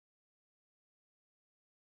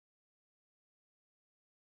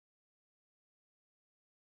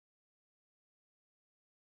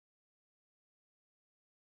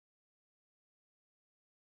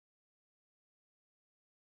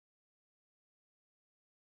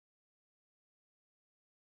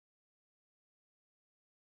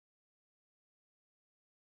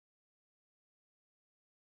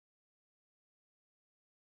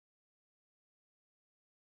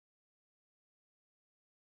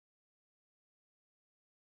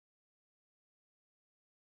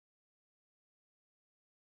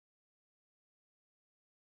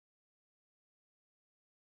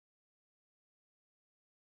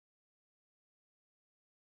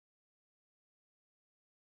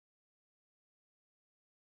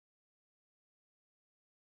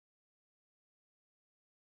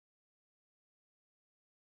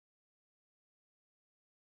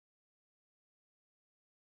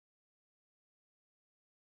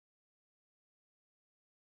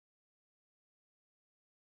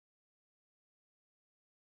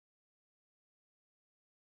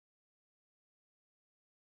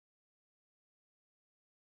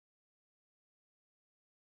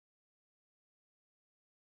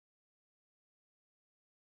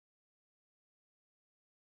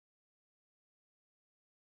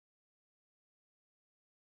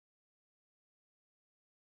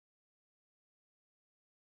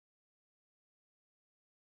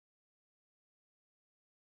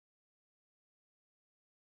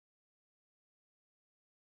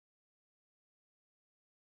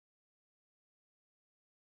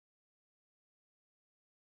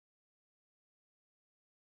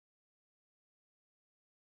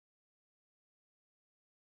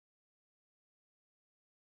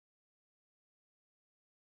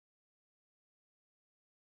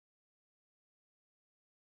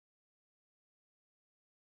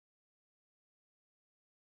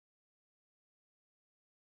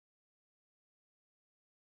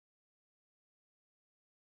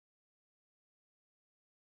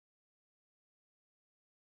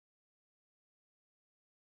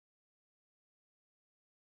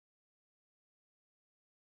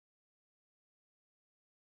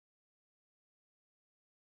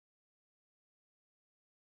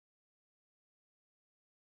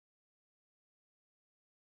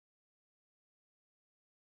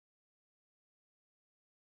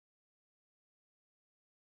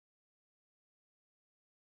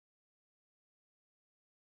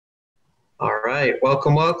All right,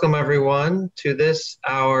 welcome everyone to this,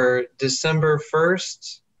 our December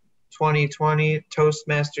 1st, 2020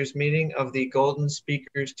 Toastmasters meeting of the Golden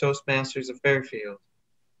Speakers Toastmasters of Fairfield.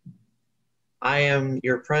 I am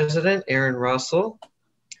your president, Aaron Russell,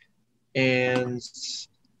 and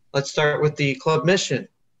let's start with the club mission.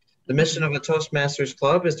 The mission of a Toastmasters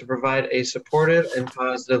Club is to provide a supportive and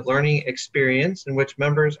positive learning experience in which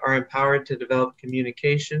members are empowered to develop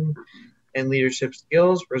communication and leadership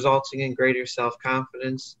skills, resulting in greater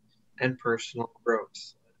self-confidence and personal growth.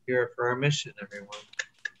 Let's hear it for our mission, everyone.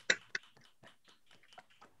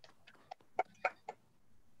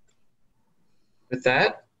 With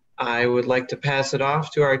that, I would like to pass it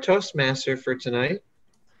off to our Toastmaster for tonight,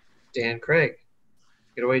 Dan Craig.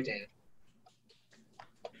 Take it away, Dan.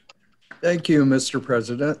 Thank you, Mr.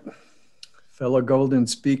 President. Fellow Golden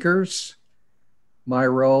Speakers, my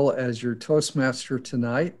role as your Toastmaster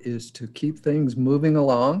tonight is to keep things moving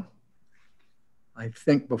along. I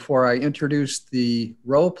think before I introduce the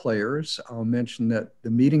role players, I'll mention that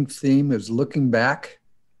the meeting theme is looking back.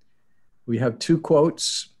 We have two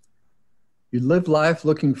quotes. You live life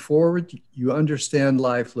looking forward, you understand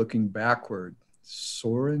life looking backward.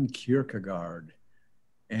 Soren Kierkegaard.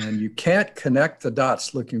 And you can't connect the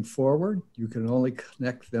dots looking forward, you can only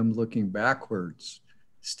connect them looking backwards.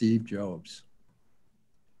 Steve Jobs.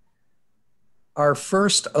 Our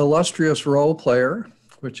first illustrious role player,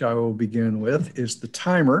 which I will begin with, is the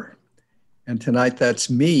timer. And tonight that's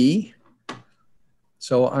me.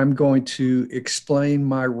 So I'm going to explain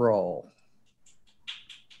my role.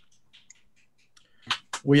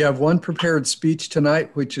 We have one prepared speech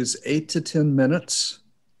tonight, which is 8 to 10 minutes.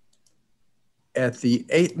 At the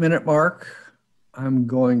 8-minute mark, I'm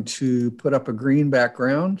going to put up a green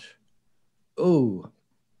background. Oh,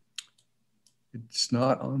 it's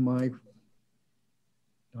not on my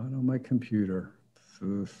computer.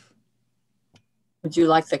 Oof. Would you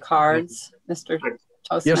like the cards, Mr.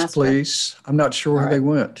 Toastmaster? Yes, please. I'm not sure where they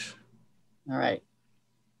went. All right.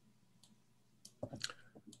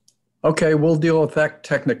 Okay, we'll deal with that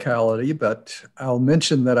technicality, but I'll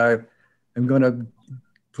mention that I am going to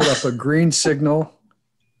put up a green signal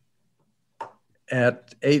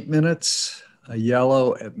at 8 minutes, a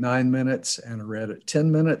yellow at 9 minutes, and a red at 10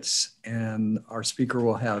 minutes. And our speaker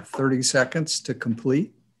will have 30 seconds to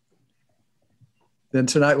complete. Then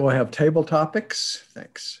tonight we'll have table topics.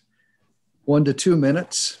 Thanks. 1 to 2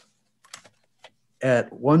 minutes.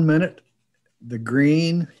 At 1 minute, the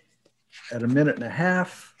green. At 1.5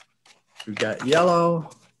 minutes, we've got yellow.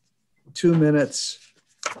 2 minutes,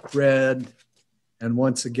 red. And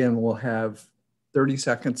once again, we'll have 30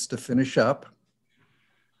 seconds to finish up.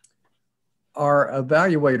 Our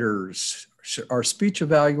evaluators, our speech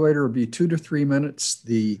evaluator will be 2 to 3 minutes.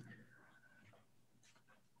 The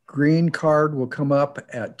green card will come up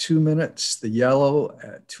at 2 minutes, the yellow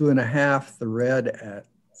at 2.5, the red at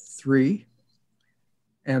 3.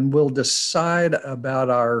 And we'll decide about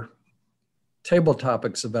our table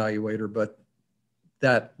topics evaluator, but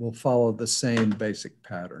that will follow the same basic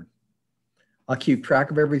pattern. I'll keep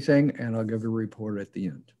track of everything and I'll give a report at the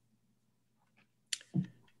end.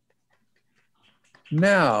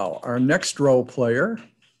 Now, our next role player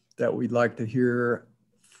that we'd like to hear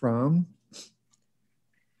from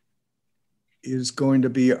is going to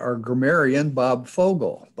be our grammarian, Bob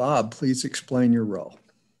Fogel. Bob, please explain your role.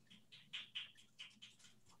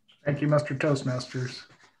 Thank you, Mr. Toastmasters.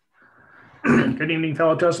 Good evening,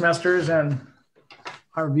 fellow Toastmasters and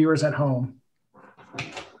our viewers at home.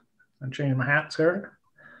 I'm changing my hats here.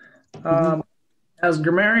 As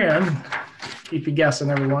grammarian, keep you guessing,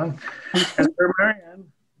 everyone. As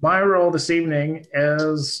grammarian, my role this evening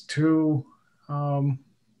is to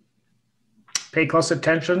pay close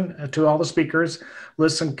attention to all the speakers,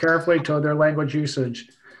 listen carefully to their language usage.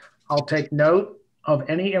 I'll take note of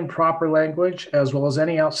any improper language, as well as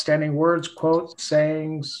any outstanding words, quotes,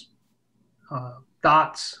 sayings,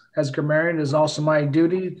 dots. As grammarian, it is also my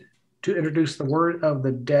duty to introduce the word of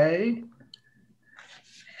the day.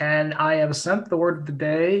 And I have sent the word of the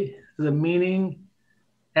day, the meaning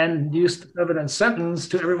and use of it in sentence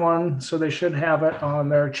to everyone, so they should have it on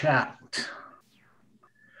their chat.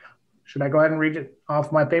 Should I go ahead and read it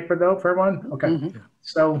off my paper though for everyone? Okay. Mm-hmm.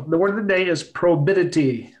 So the word of the day is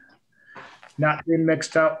probity, not to be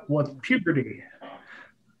mixed up with puberty,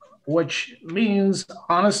 which means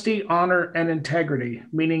honesty, honor, and integrity,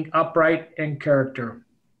 meaning upright in character.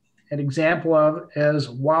 An example of is,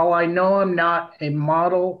 while I know I'm not a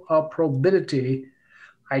model of probity,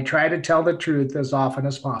 I try to tell the truth as often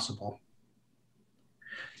as possible.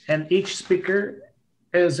 And each speaker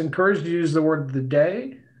is encouraged to use the word of the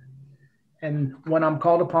day. And when I'm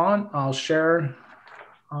called upon, I'll share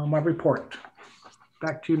my report.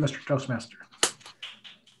 Back to you, Mr. Toastmaster.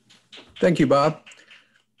 Thank you, Bob.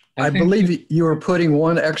 I believe you were putting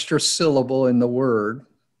one extra syllable in the word.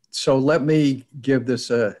 So let me give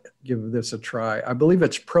this a try. I believe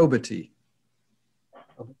it's probity.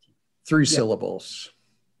 3 syllables.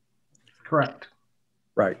 Correct.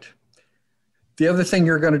 Right. The other thing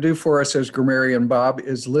you're going to do for us as grammarian, Bob,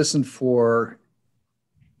 is listen for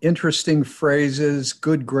interesting phrases,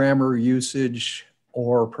 good grammar usage,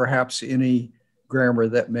 or perhaps any grammar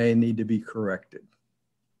that may need to be corrected.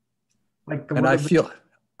 Like the and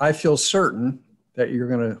I feel certain that you're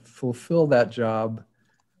going to fulfill that job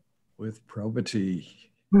with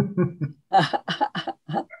probity. Yay,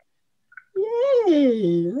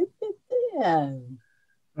 look at that.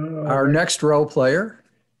 Our next role player,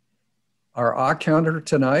 our counter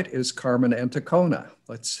tonight is Carmen Antacona.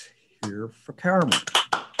 Let's hear for Carmen.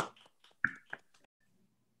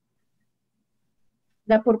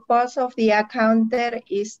 The purpose of the counter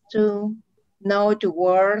is to know the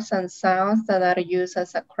words and sounds that are used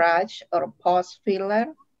as a crutch or pause filler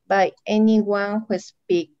by anyone who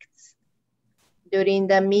speaks. During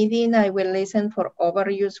the meeting, I will listen for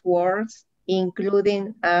overused words,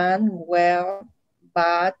 including and, well,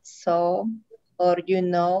 but, so, or you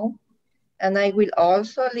know, and I will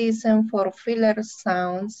also listen for filler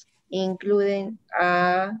sounds, including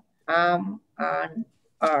and,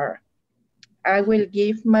 are. I will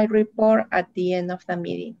give my report at the end of the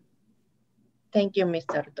meeting. Thank you,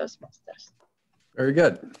 Mr. Toastmasters. Very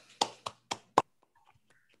good.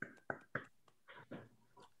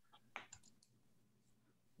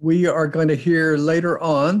 We are going to hear later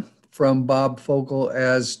on from Bob Fogle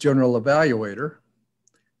as General Evaluator.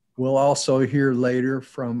 We'll also hear later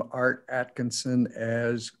from Art Atkinson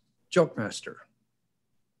as Joke Master.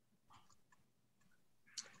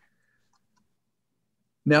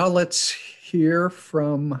 Now let's hear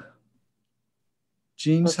from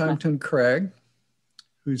Jean Symington Craig,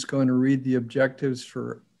 who's going to read the objectives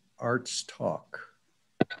for Art's talk.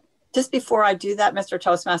 Just before I do that, Mr.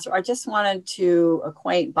 Toastmaster, I just wanted to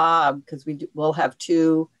acquaint Bob, because we'll have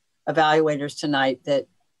 2 evaluators tonight, that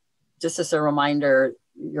just as a reminder,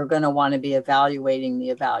 you're going to want to be evaluating the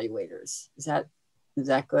evaluators. Is that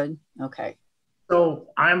good? Okay. So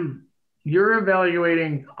you're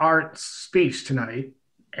evaluating Art's speech tonight,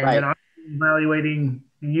 and right. Then I'm evaluating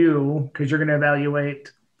you because you're going to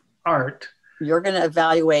evaluate Art. You're going to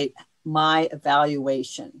evaluate my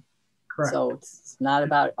evaluation. Correct. So it's not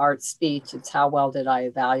about Art's speech. It's how well did I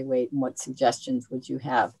evaluate and what suggestions would you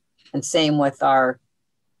have? And same with our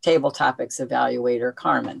table topics evaluator,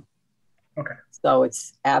 Carmen. Okay. So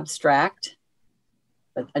it's abstract,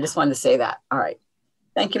 but I just wanted to say that. All right.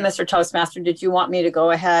 Thank you, Mr. Toastmaster. Did you want me to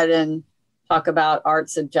go ahead and talk about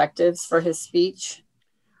Art's objectives for his speech?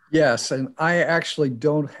 Yes, and I actually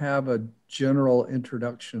don't have a general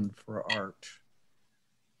introduction for Art.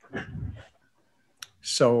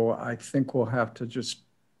 So I think we'll have to just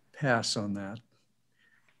pass on that.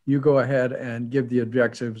 You go ahead and give the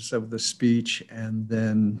objectives of the speech and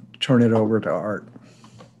then turn it over to Art.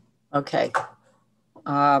 Okay.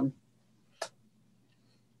 Art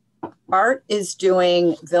is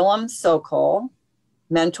doing Willem Sokol,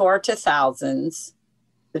 Mentor to Thousands,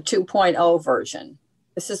 the 2.0 version.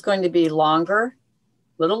 This is going to be longer,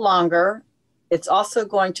 a little longer. It's also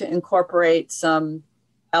going to incorporate some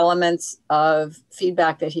elements of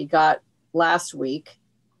feedback that he got last week.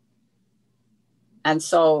 And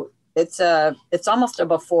so it's almost a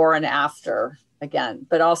before and after again,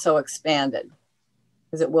 but also expanded,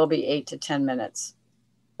 because it will be 8 to 10 minutes.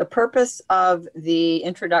 The purpose of the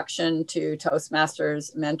Introduction to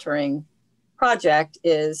Toastmasters Mentoring project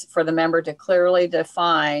is for the member to clearly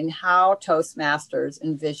define how Toastmasters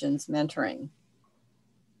envisions mentoring.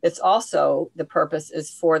 It's also, the purpose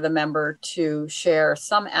is for the member to share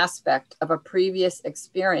some aspect of a previous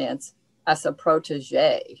experience as a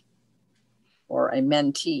protege or a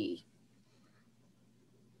mentee.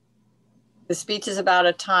 The speech is about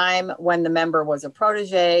a time when the member was a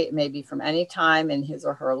protege, maybe from any time in his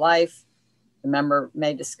or her life. The member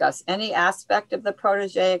may discuss any aspect of the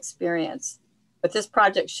protege experience, but this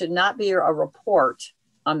project should not be a report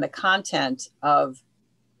on the content of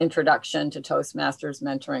Introduction to Toastmasters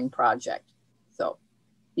Mentoring Project. So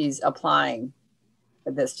he's applying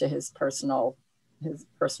this to his personal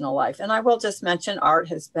life. And I will just mention Art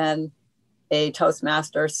has been a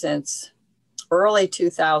Toastmaster since early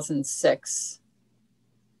 2006.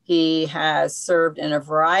 He has served in a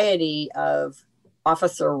variety of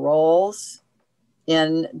officer roles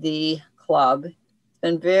in the club.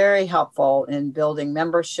 Been very helpful in building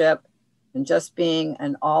membership and just being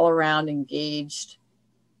an all-around engaged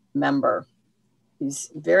member.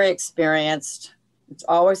 He's very experienced. It's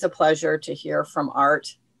always a pleasure to hear from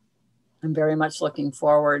Art. I'm very much looking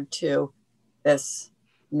forward to this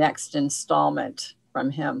next installment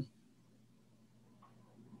from him.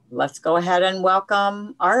 Let's go ahead and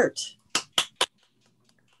welcome Art.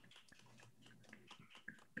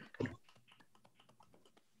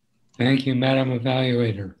 Thank you, Madam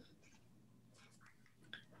Evaluator.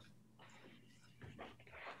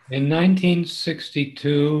 In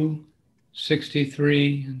 1962,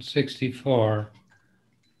 63, and 64,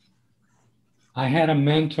 I had a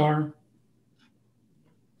mentor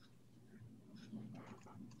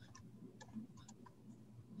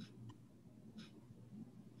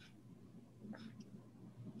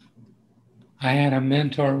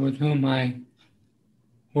with whom I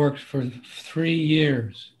worked for 3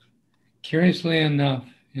 years. Curiously enough,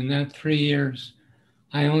 in that 3 years,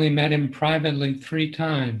 I only met him privately 3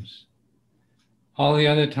 times. All the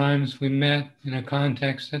other times we met in a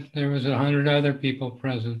context that there was 100 other people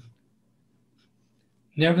present.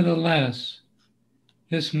 Nevertheless,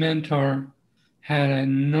 this mentor had an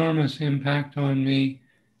enormous impact on me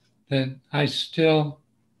that I still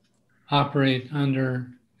operate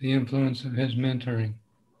under the influence of his mentoring.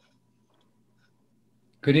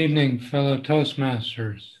 Good evening, fellow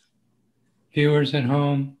Toastmasters, viewers at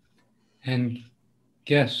home, and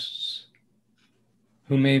guests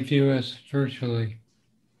who may view us virtually.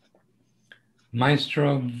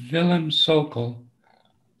 Maestro Willem Sokol,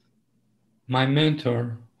 my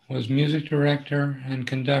mentor, was music director and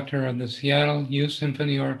conductor of the Seattle Youth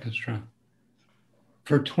Symphony Orchestra.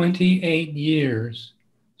 For 28 years,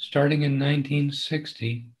 starting in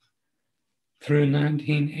 1960 through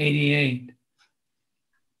 1988,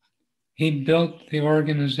 he built the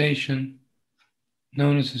organization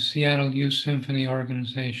known as the Seattle Youth Symphony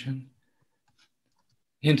Organization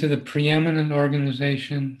into the preeminent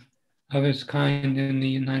organization of its kind in the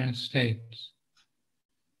United States.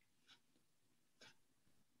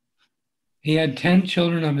 He had 10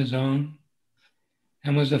 children of his own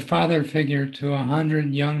and was a father figure to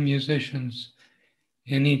 100 young musicians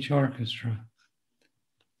in each orchestra.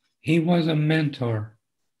 He was a mentor,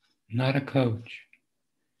 not a coach.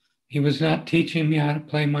 He was not teaching me how to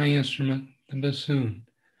play my instrument, the bassoon.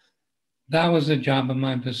 That was the job of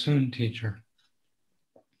my bassoon teacher.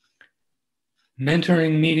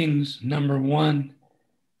 Mentoring meetings number 1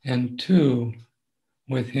 and 2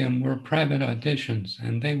 with him were private auditions,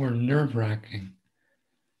 and they were nerve-wracking.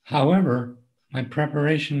 However, my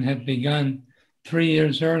preparation had begun 3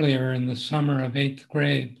 years earlier in the summer of 8th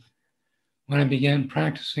grade, when I began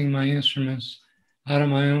practicing my instruments out of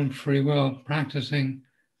my own free will, practicing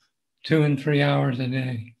 2 and 3 hours a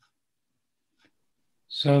day.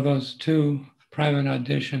 So those 2 private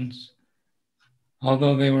auditions,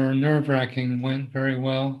 although they were nerve-wracking, went very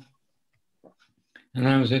well, and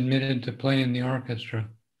I was admitted to play in the orchestra.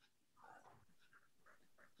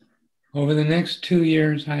 Over the next 2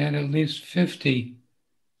 years, I had at least 50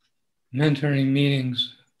 mentoring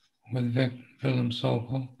meetings with Willem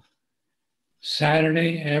Sokol.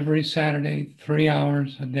 Every Saturday, 3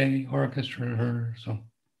 hours a day, orchestra rehearsal.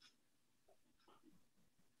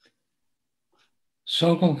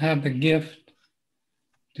 Sokol had the gift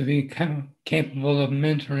to be capable of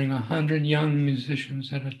mentoring 100 young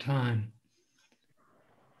musicians at a time.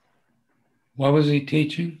 What was he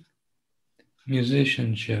teaching?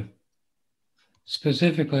 Musicianship.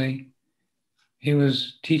 Specifically, he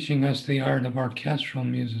was teaching us the art of orchestral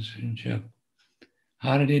musicianship.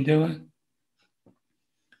 How did he do it?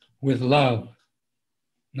 With love,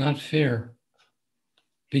 not fear.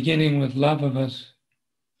 Beginning with love of us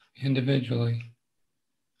individually.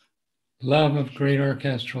 Love of great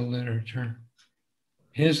orchestral literature.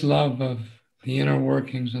 His love of the inner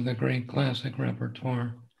workings of the great classic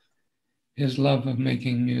repertoire. His love of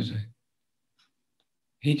making music.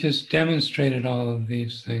 He just demonstrated all of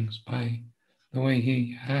these things by the way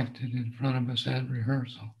he acted in front of us at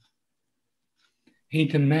rehearsal. He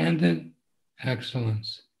demanded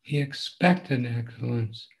excellence. He expected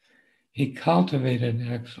excellence. He cultivated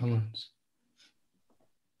excellence.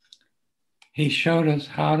 He showed us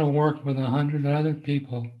how to work with 100 other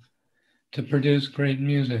people to produce great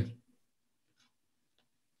music,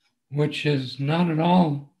 which is not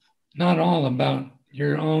all about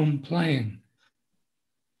your own playing.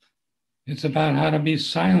 It's about how to be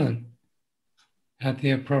silent at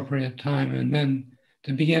the appropriate time and then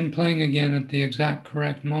to begin playing again at the exact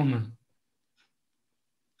correct moment.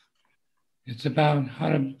 It's about how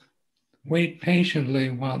to wait patiently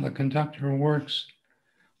while the conductor works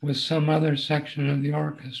with some other section of the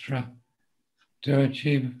orchestra to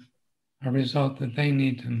achieve a result that they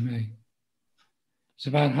need to make. It's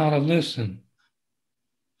about how to listen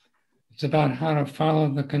It's about how to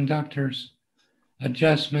follow the conductor's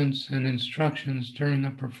adjustments and instructions during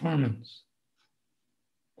a performance.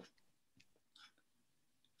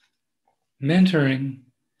 Mentoring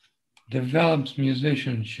develops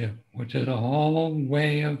musicianship, which is a whole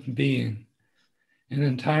way of being, an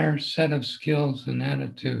entire set of skills and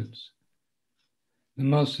attitudes, the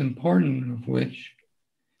most important of which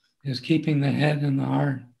is keeping the head and the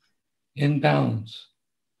heart in balance.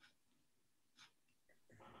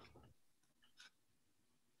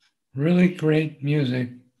 Really great music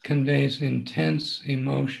conveys intense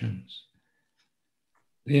emotions.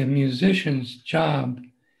 The musician's job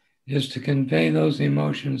is to convey those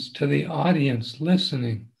emotions to the audience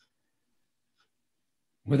listening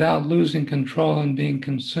without losing control and being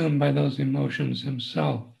consumed by those emotions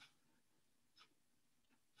himself.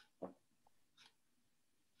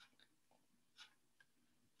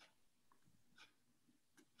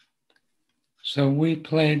 So we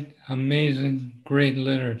played amazing, great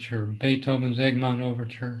literature, Beethoven's Egmont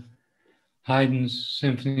Overture, Haydn's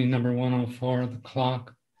Symphony No. 104, The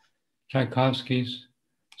Clock, Tchaikovsky's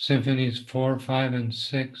Symphonies 4, 5, and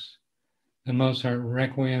 6, the Mozart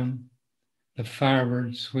Requiem, the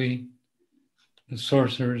Firebird Suite, the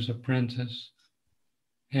Sorcerer's Apprentice,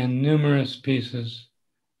 and numerous pieces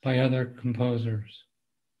by other composers.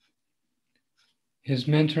 His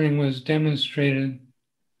mentoring was demonstrated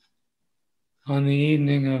on the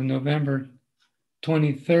evening of November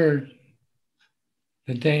 23rd,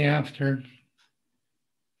 the day after,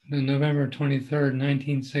 November 23rd,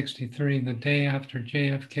 1963, the day after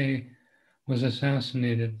JFK was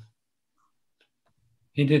assassinated.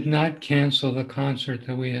 He did not cancel the concert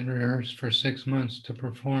that we had rehearsed for 6 months to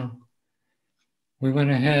perform. We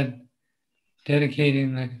went ahead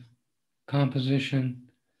dedicating the composition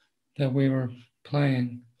that we were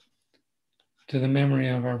playing to the memory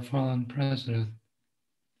of our fallen president.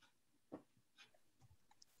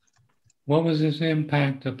 What was his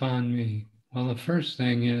impact upon me? Well, the first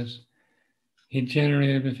thing is he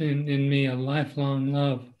generated in me a lifelong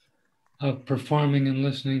love of performing and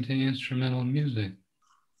listening to instrumental music,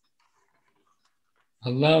 a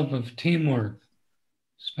love of teamwork,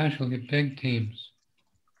 especially big teams,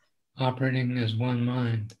 operating as one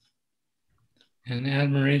mind, and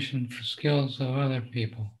admiration for skills of other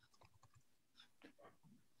people.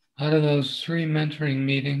 Out of those 3 mentoring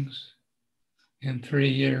meetings in 3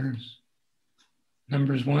 years,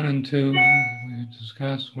 numbers 1 and 2 we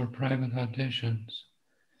discussed were private auditions.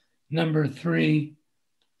 Number 3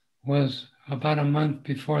 was about a month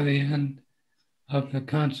before the end of the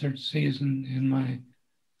concert season in my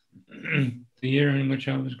the year in which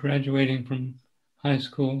I was graduating from high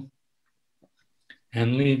school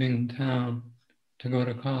and leaving town to go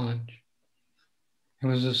to college. It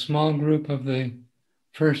was a small group of the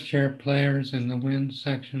first year players in the wind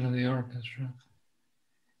section of the orchestra.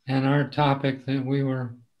 And our topic that we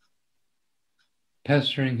were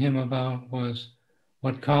pestering him about was,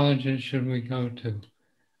 what colleges should we go to?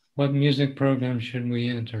 What music programs should we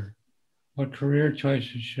enter? What career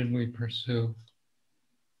choices should we pursue?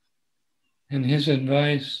 And his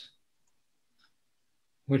advice,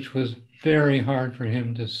 which was very hard for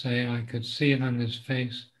him to say, I could see it on his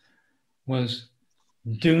face, was,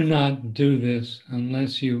 do not do this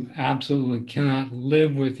unless you absolutely cannot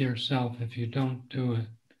live with yourself if you don't do it.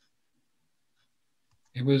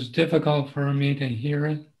 It was difficult for me to hear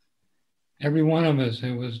it. Every one of us,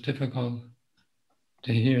 it was difficult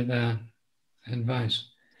to hear that advice,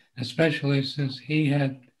 especially since he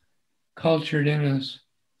had cultured in us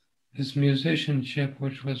this musicianship,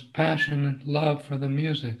 which was passionate love for the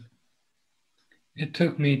music. It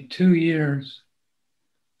took me 2 years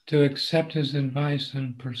to accept his advice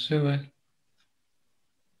and pursue it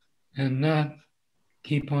and not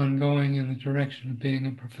keep on going in the direction of being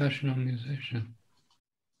a professional musician.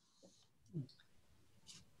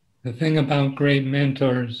 The thing about great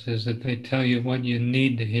mentors is that they tell you what you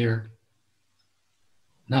need to hear,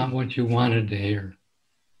 not what you wanted to hear.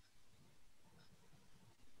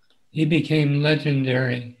 He became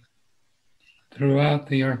legendary throughout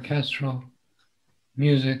the orchestral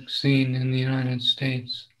music scene in the United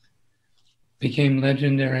States, became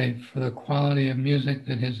legendary for the quality of music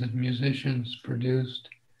that his musicians produced,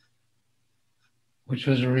 which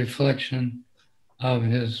was a reflection of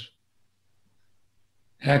his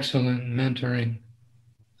excellent mentoring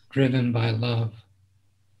driven by love.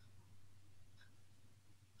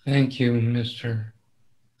 Thank you, Mr.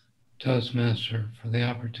 Toastmaster, for the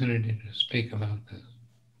opportunity to speak about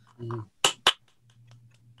this.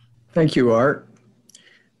 Thank you, Art.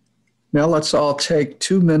 Now let's all take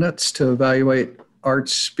 2 minutes to evaluate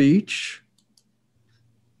Art's speech.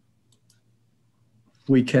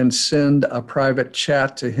 we can send a private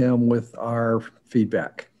chat to him with our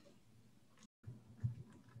feedback.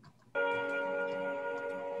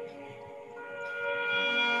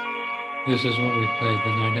 This is what we played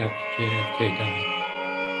the night after JFK died.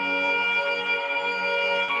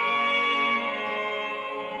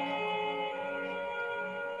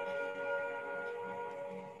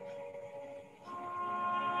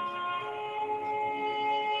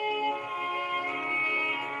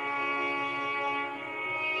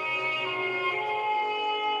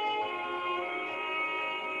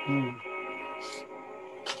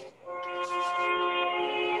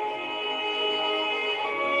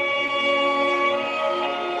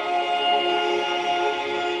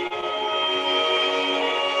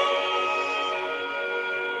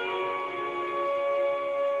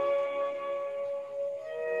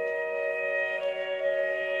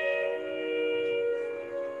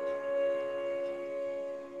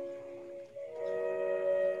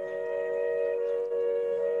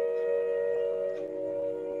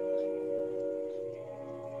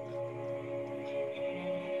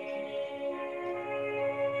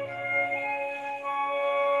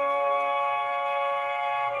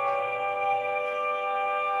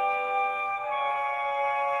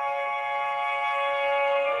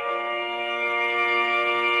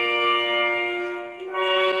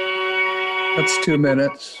 That's 2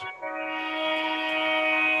 minutes.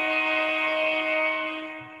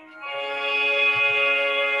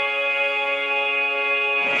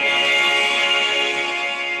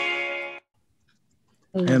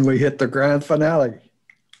 And we hit the grand finale.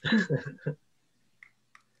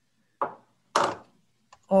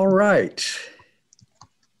 All right.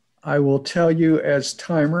 I will tell you as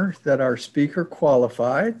timer that our speaker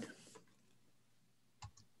qualified.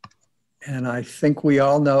 And I think we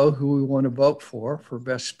all know who we want to vote for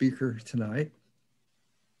best speaker tonight.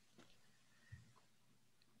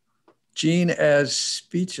 Jean, as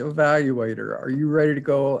speech evaluator, are you ready to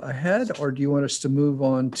go ahead, or do you want us to move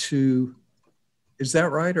on to, is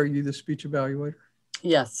that right? Are you the speech evaluator?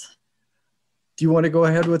 Yes. Do you want to go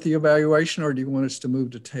ahead with the evaluation, or do you want us to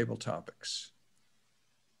move to table topics?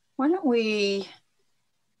 Why don't we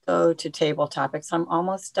go to table topics? I'm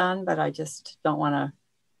almost done, but I just don't want to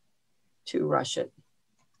rush it.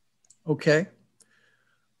 Okay.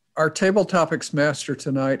 Our table topics master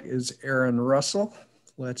tonight is Aaron Russell.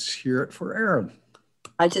 Let's hear it for Aaron.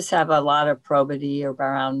 I just have a lot of probity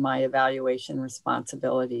around my evaluation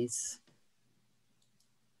responsibilities.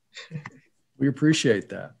 We appreciate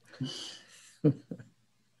that.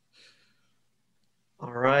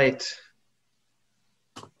 All right.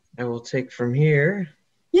 I will take from here.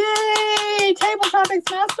 Yay! Table topics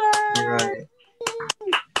master! All right.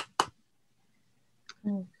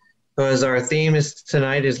 So as our theme is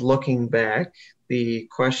tonight is looking back, the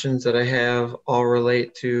questions that I have all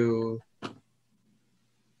relate to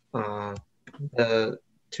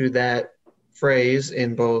that phrase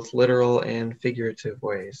in both literal and figurative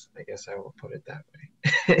ways. I guess I will put it that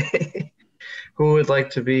way. Who would like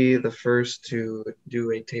to be the first to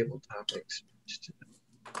do a table topic speech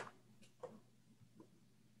tonight?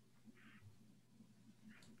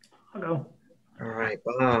 I'll go. All right,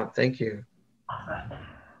 Bob, thank you.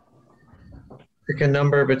 Pick a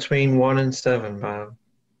number between 1 and 7, Bob.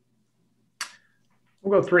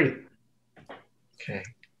 We'll go 3. Okay.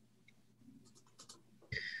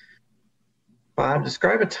 Bob,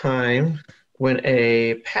 describe a time when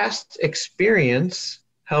a past experience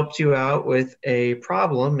helped you out with a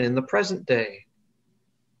problem in the present day.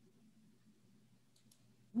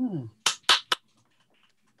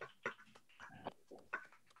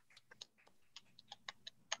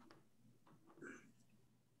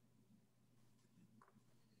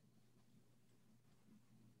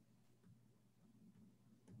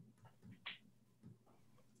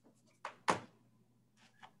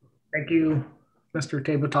 Thank you, Mr.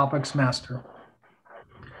 Table Topics Master.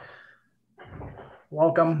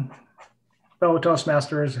 Welcome, fellow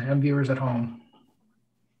Toastmasters and viewers at home.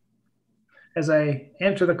 As I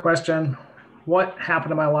answer the question, what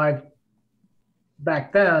happened in my life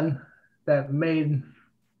back then that made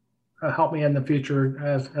help me in the future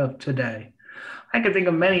as of today? I can think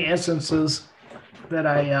of many instances that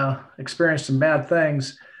I experienced some bad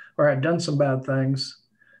things or had done some bad things.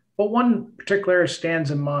 But one particular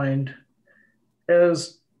stands in mind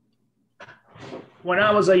is when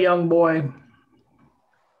I was a young boy,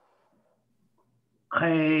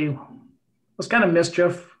 I was kind of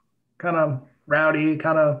mischief, kind of rowdy,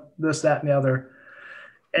 kind of this, that, and the other.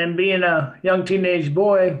 And being a young teenage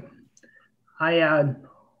boy, I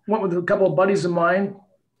went with a couple of buddies of mine,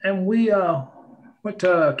 and we went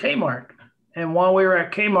to Kmart. And while we were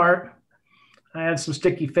at Kmart, I had some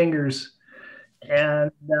sticky fingers,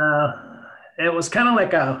 and it was kind of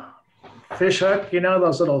like a fish hook, you know,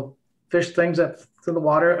 those little fish things that through the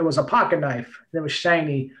water. It was a pocket knife. It was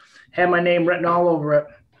shiny, had my name written all over it.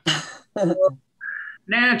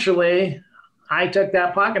 Naturally, I took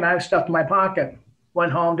that pocket knife, stuffed in my pocket,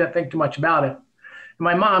 went home, didn't think too much about it. And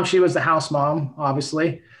my mom, she was the house mom,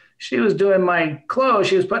 obviously. She was doing my clothes.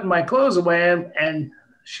 She was putting my clothes away, and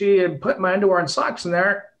she had put my underwear and socks in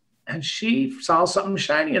there, and she saw something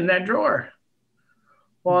shiny in that drawer.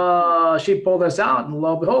 Well, she pulled this out, and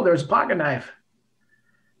lo and behold, there's a pocket knife.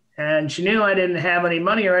 And she knew I didn't have any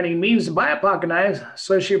money or any means to buy a pocket knife,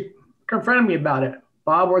 so she confronted me about it.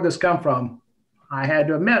 Bob, where'd this come from? I had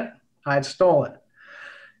to admit I'd stolen it.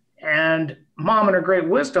 And Mom, in her great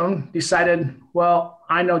wisdom, decided, well,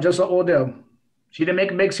 I know just what we'll do. She didn't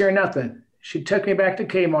make a big scene or nothing. She took me back to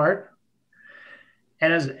Kmart,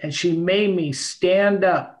 and she made me stand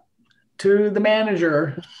up to the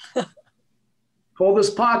manager, pull this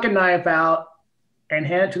pocket knife out, and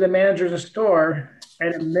hand it to the manager of the store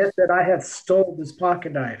and admit that I had stolen this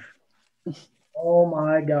pocket knife. Oh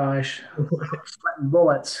my gosh, sweating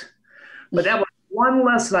bullets. But that was one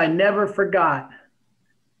lesson I never forgot.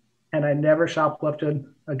 And I never shoplifted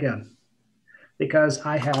again because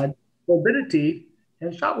I had morbidity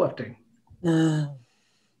in shoplifting. Good.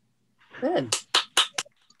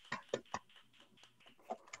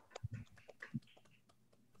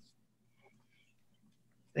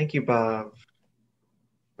 Thank you, Bob,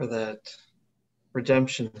 for that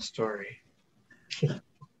redemption story. Could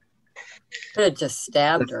have just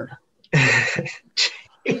stabbed her.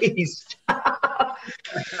 Jeez.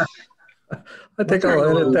 I think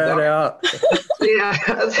I'll edit that out. Yeah.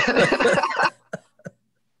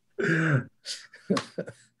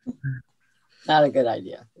 Not a good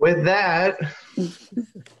idea. With that,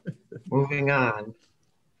 moving on.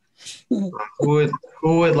 Who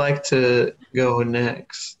would like to go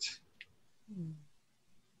next?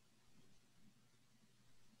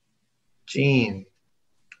 Jean.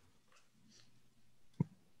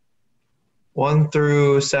 1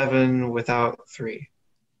 through 7 without 3.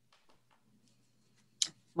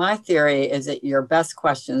 My theory is that your best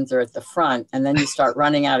questions are at the front, and then you start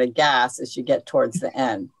running out of gas as you get towards the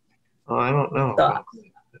end. Oh, I don't know. So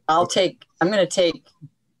I'm going to take,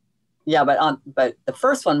 yeah, but the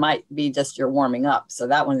first one might be just your warming up. So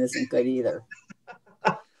that one isn't good either.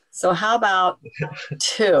 So how about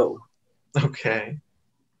 2? Okay.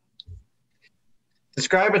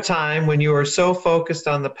 Describe a time when you were so focused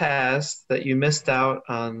on the past that you missed out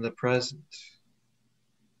on the present.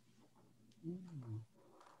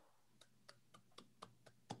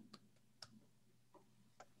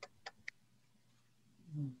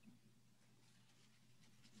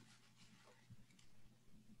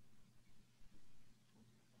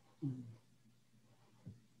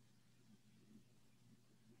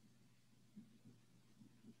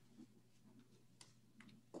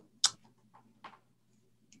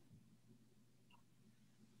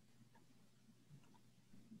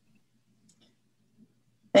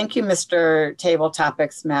 Thank you, Mr. Table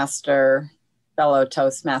Topics Master, fellow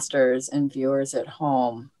Toastmasters, and viewers at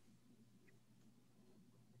home.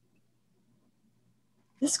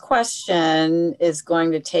 This question is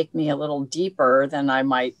going to take me a little deeper than I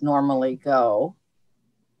might normally go.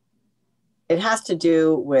 It has to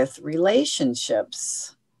do with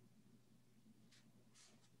relationships,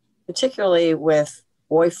 particularly with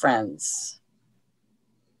boyfriends.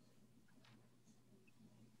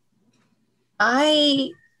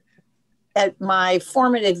 At my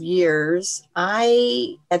formative years,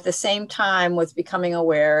 I, at the same time, was becoming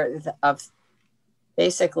aware of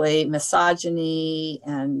basically misogyny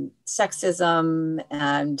and sexism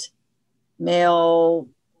and male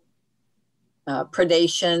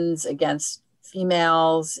predations against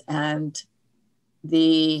females and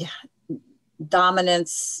the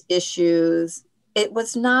dominance issues. It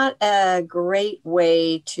was not a great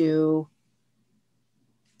way to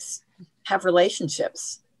have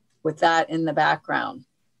relationships with that in the background.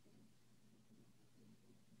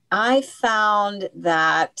 I found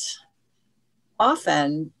that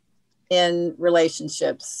often in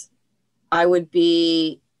relationships, I would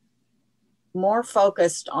be more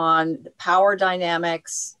focused on the power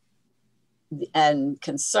dynamics and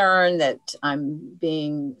concern that I'm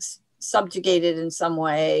being subjugated in some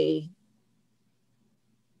way.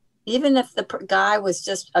 Even if the guy was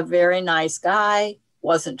just a very nice guy,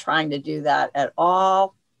 wasn't trying to do that at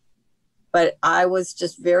all. But I was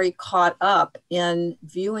just very caught up in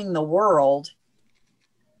viewing the world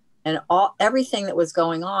and everything that was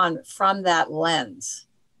going on from that lens.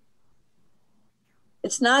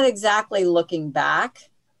 It's not exactly looking back,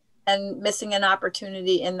 and missing an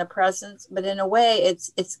opportunity in the present, but in a way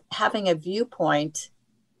it's having a viewpoint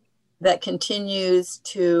that continues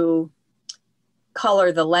to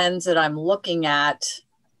color the lens that I'm looking at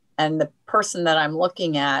and the person that I'm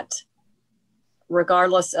looking at,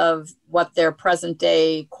 regardless of what their present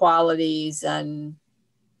day qualities and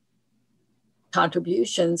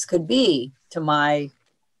contributions could be to my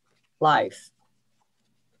life.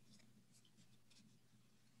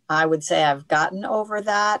 I would say I've gotten over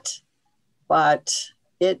that, but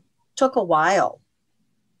it took a while.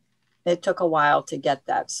 It took a while to get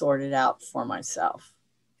that sorted out for myself.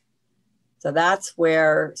 So that's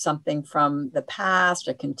where something from the past,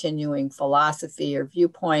 a continuing philosophy or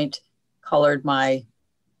viewpoint, colored my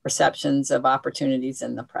perceptions of opportunities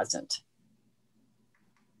in the present.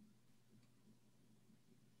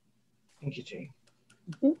 Thank you, Jean.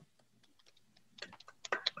 Mm-hmm.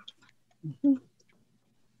 Mm-hmm.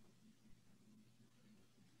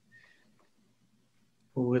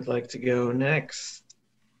 Who would like to go next?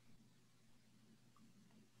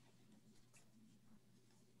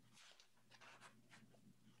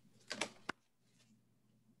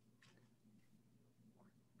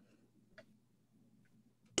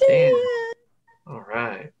 Dan. All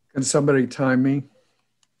right. Can somebody time me?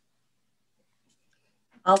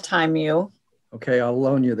 I'll time you. Okay, I'll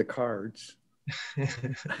loan you the cards.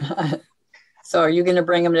 So are you going to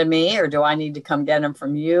bring them to me, or do I need to come get them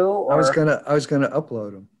from you? Or? I was gonna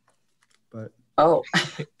upload them, but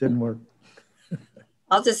didn't work.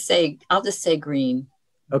 I'll just say green.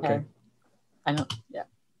 Okay. I don't. Yeah.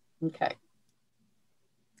 Okay.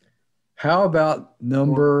 How about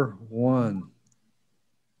number one?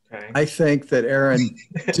 Okay. I think that Aaron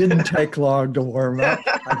didn't take long to warm up.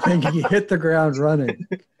 I think he hit the ground running.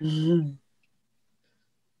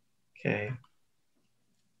 Okay.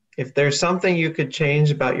 If there's something you could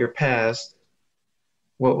change about your past,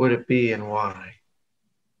 what would it be and why?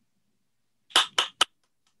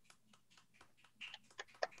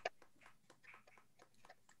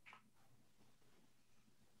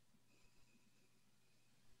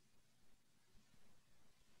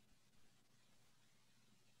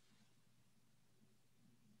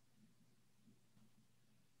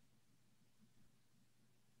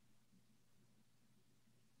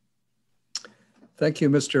 Thank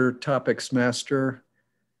you, Mr. Topics Master.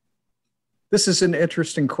 This is an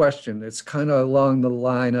interesting question. It's kind of along the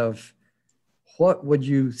line of, what would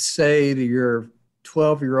you say to your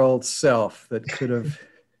 12-year-old self that could have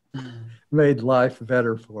made life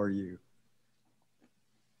better for you?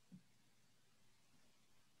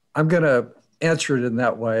 I'm going to answer it in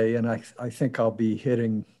that way, and I think I'll be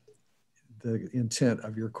hitting the intent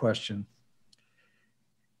of your question.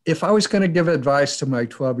 If I was going to give advice to my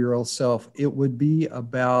 12-year-old self, it would be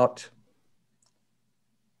about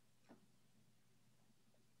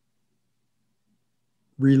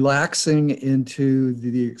relaxing into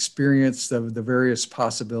the experience of the various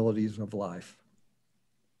possibilities of life.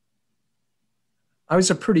 I was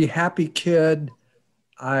a pretty happy kid.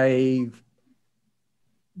 I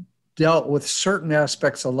dealt with certain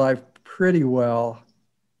aspects of life pretty well,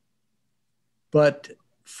 but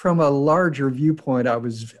from a larger viewpoint, I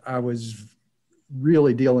was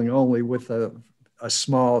really dealing only with a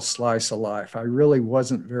small slice of life. I really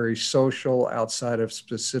wasn't very social outside of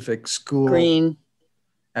specific school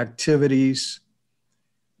activities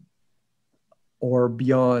or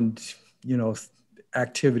beyond,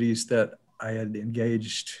 activities that I had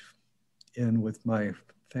engaged in with my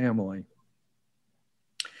family.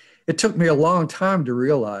 It took me a long time to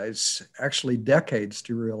realize, actually decades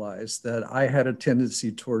to realize, that I had a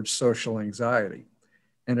tendency towards social anxiety.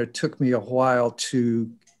 And it took me a while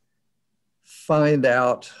to find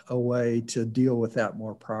out a way to deal with that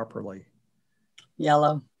more properly.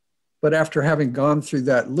 Yellow. But after having gone through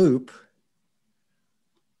that loop,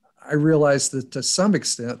 I realized that to some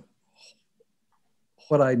extent,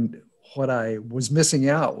 what I was missing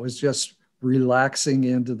out was just relaxing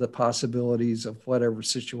into the possibilities of whatever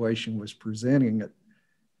situation was presenting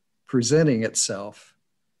itself,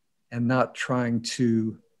 and not trying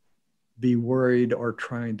to be worried or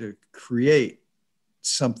trying to create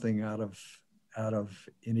something out of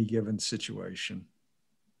any given situation.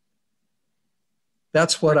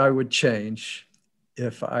 That's what I would change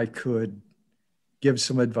if I could give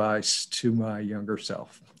some advice to my younger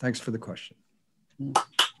self. Thanks for the question.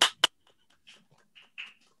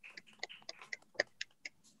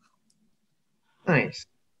 Nice.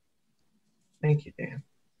 Thank you, Dan.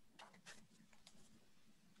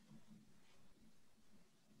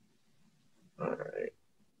 All right.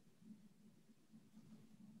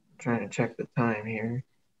 I'm trying to check the time here.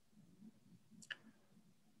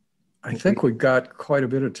 I think we've got quite a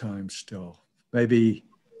bit of time still. Maybe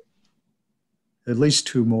at least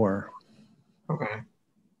 2 more. Okay.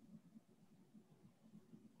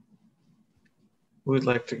 Who would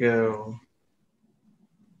like to go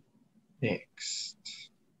next?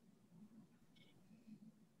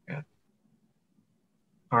 Yeah.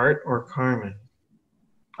 Art or Carmen?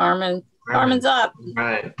 Carmen. Carmen's up. All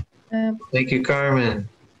right. Thank you, Carmen.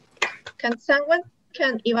 Can someone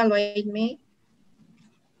evaluate me?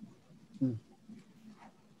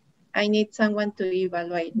 I need someone to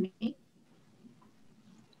evaluate me.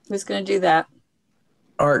 Who's going to do that?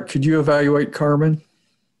 Art, could you evaluate Carmen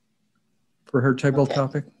for her table Okay.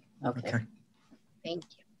 topic? Okay. Thank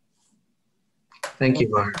you. Thank you,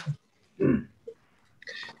 Mark.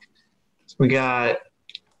 So we got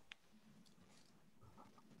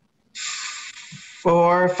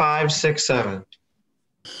 4, 5, 6, 7.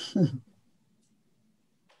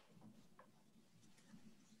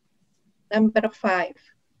 Number 5.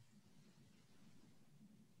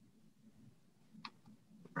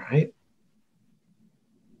 Right.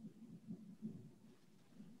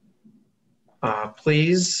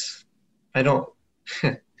 Please, I don't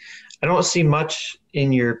see much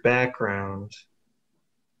in your background.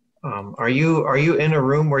 Are you in a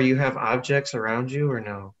room where you have objects around you or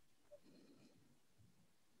no?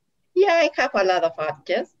 Yeah, I have a lot of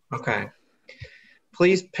objects. Okay.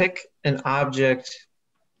 Please pick an object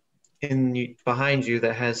behind you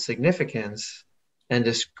that has significance and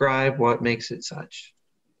describe what makes it such.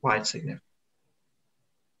 Why it's significant.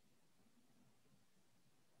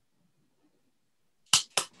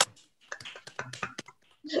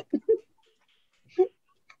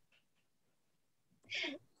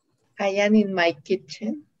 I am in my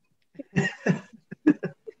kitchen.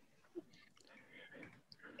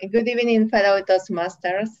 Good evening, fellow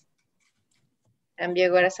Toastmasters and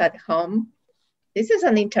viewers at home. This is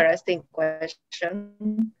an interesting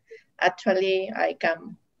question. Actually,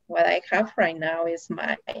 what I have right now is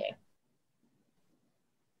my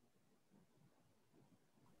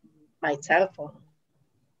cell phone.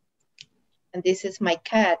 And this is my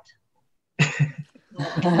cat.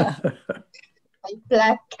 My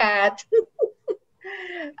black cat.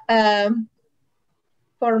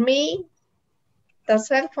 For me, the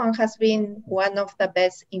cell phone has been one of the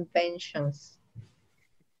best inventions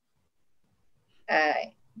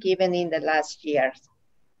given in the last years.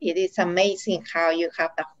 It is amazing how you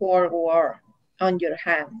have the whole world on your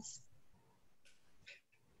hands.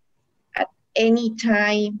 At any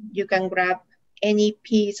time, you can grab any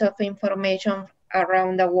piece of information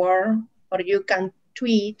around the world, or you can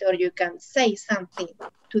tweet, or you can say something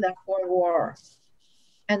to the whole world.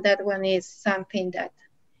 And that one is something that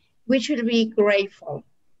we should be grateful.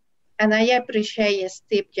 And I appreciate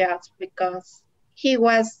Steve Jobs because he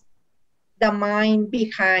was the mind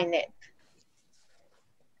behind it.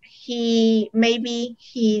 Maybe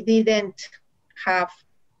he didn't have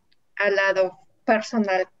a lot of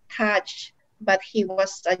personal touch, but he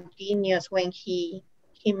was a genius when he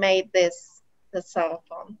made the cell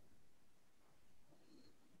phone.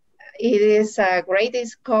 It is a great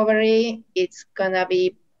discovery. It's gonna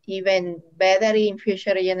be even better in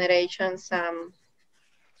future generations.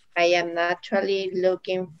 I am naturally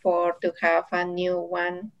looking forward to have a new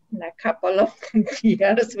one in a couple of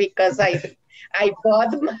years because I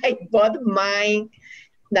bought mine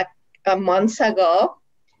a month ago,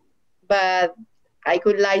 but I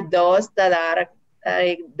could like those that are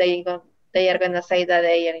they are gonna say that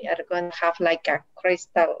they are gonna have like a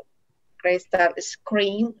crystal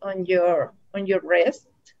screen on your wrist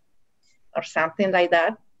or something like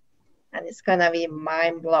that, and it's gonna be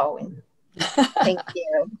mind blowing. Thank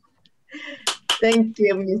you. Thank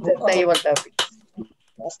you, Mr. Table Topics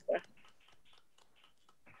Master.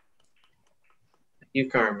 Thank you,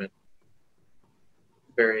 Carmen.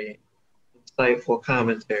 Very insightful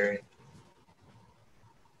commentary.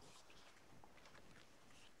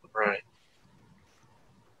 All right.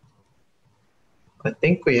 I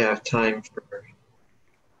think we have time for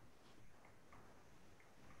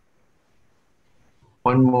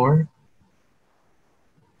one more.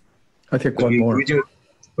 I think one more.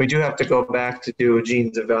 We do have to go back to do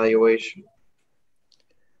Jean's evaluation.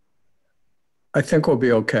 I think we'll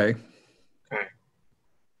be okay. Okay.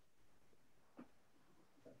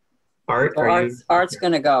 Art, Art's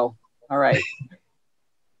going to go. All right.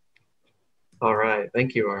 All right.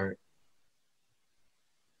 Thank you, Art.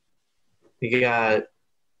 You got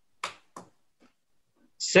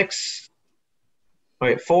 4,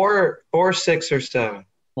 6, or 7?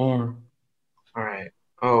 4. All right.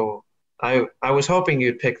 Oh, I was hoping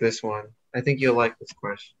you'd pick this one. I think you'll like this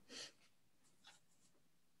question.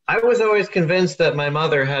 I was always convinced that my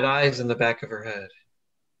mother had eyes in the back of her head.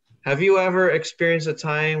 Have you ever experienced a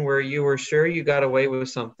time where you were sure you got away with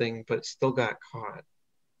something, but still got caught?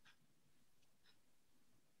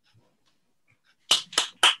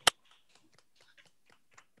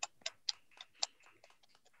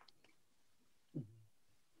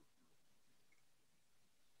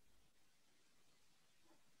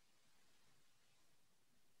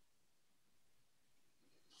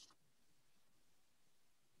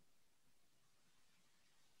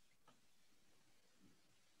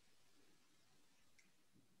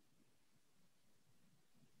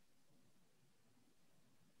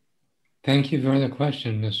 Thank you for the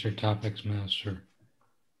question, Mr. Topics Master.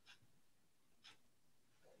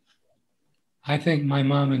 I think my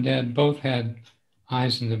mom and dad both had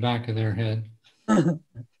eyes in the back of their head. And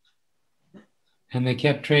they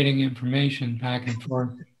kept trading information back and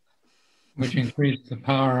forth, which increased the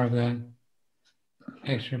power of that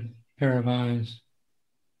extra pair of eyes.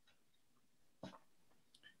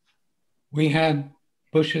 We had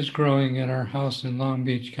bushes growing at our house in Long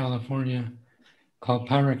Beach, California, called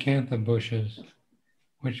pyracantha bushes,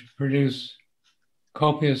 which produce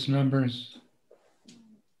copious numbers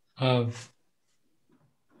of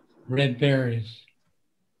red berries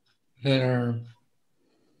that are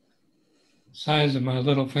the size of my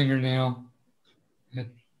little fingernail, the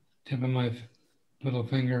tip of my little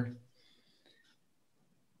finger.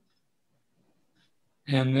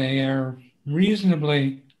 And they are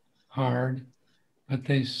reasonably hard, but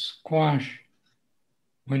they squash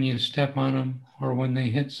when you step on them or when they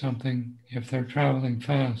hit something if they're traveling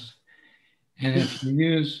fast. And if you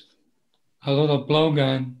use a little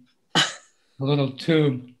blowgun, a little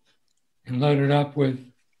tube, and load it up with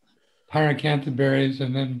pyracantha berries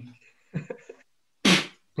and then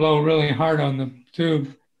blow really hard on the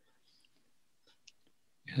tube,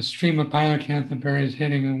 a stream of pyracantha berries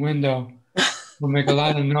hitting a window will make a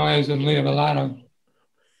lot of noise and leave a lot of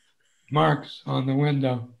marks on the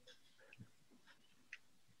window.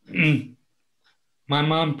 My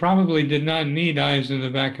mom probably did not need eyes in the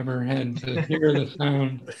back of her head to hear the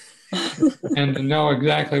sound and to know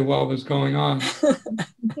exactly what was going on,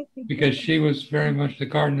 because she was very much the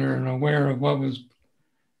gardener and aware of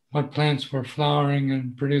what plants were flowering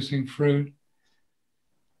and producing fruit.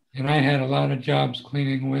 And I had a lot of jobs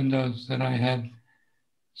cleaning windows that I had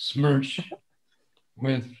smirched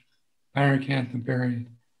with pyracantha berries.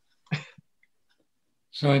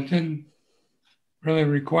 So it didn't really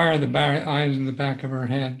require the eyes in the back of her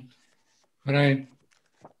head, but I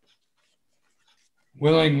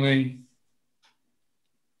willingly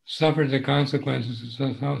suffered the consequences.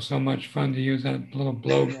 It's so much fun to use that little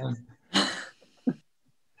blowgun.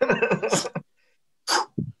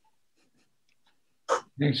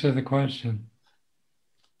 Thanks for the question.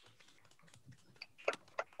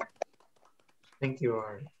 Thank you,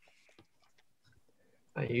 Art.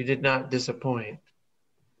 You did not disappoint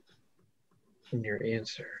in your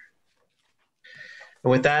answer.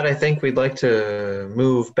 And with that, I think we'd like to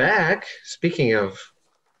move back. Speaking of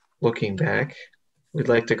looking back, we'd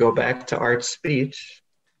like to go back to Art's speech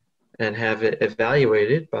and have it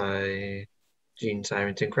evaluated by Jean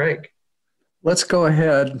Symington Craig. Let's go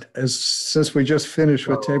ahead, since we just finished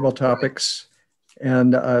with table topics,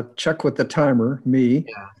 and check with the timer, me,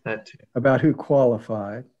 that too, about who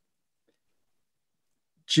qualified.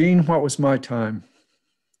 Jean, what was my time?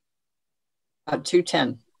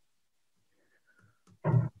 2:10.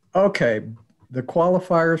 Okay, the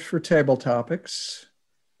qualifiers for table topics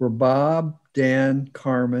were Bob, Dan,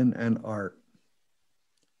 Carmen, and Art.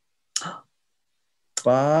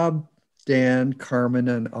 Bob, Dan, Carmen,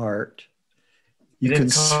 and Art. You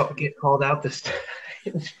didn't get called out this time.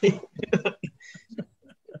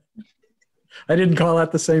 I didn't call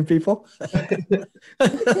out the same people.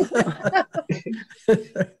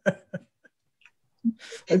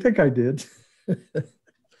 I think I did.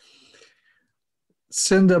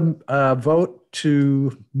 Send a vote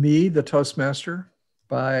to me, the Toastmaster,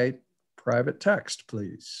 by private text,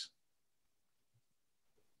 please.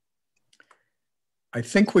 I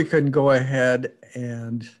think we can go ahead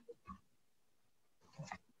and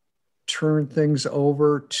turn things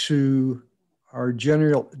over to our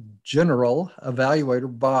general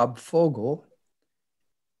evaluator, Bob Fogel,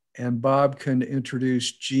 and Bob can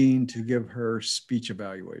introduce Jean to give her speech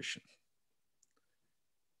evaluation.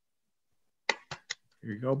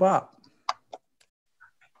 Here you go, Bob.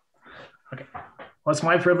 Okay. Well, it's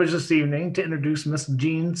my privilege this evening to introduce Miss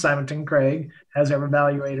Jean Symington Craig as our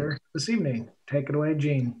evaluator this evening. Take it away,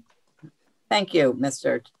 Jean. Thank you,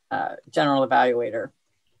 Mr. General Evaluator.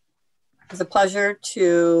 It was a pleasure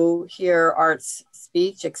to hear Art's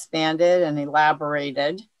speech expanded and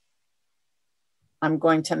elaborated I'm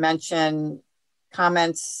going to mention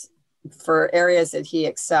comments for areas that he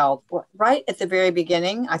excelled. Right at the very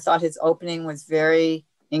beginning, I thought his opening was very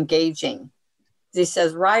engaging. He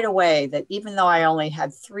says right away that even though I only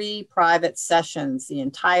had 3 private sessions the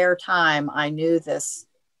entire time I knew this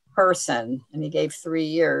person, and he gave 3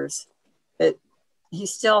 years, that he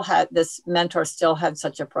still had, this mentor still had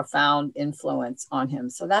such a profound influence on him.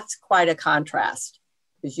 So that's quite a contrast,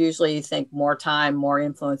 because usually you think more time, more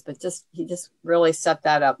influence, but he just really set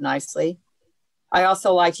that up nicely. I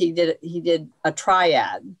also liked he did a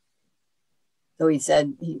triad. So he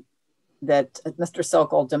said that Mr.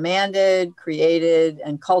 Sokol demanded, created,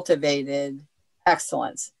 and cultivated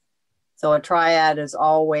excellence. So a triad is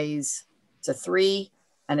always, it's a 3,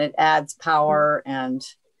 and it adds power and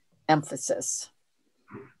emphasis.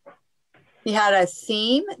 He had a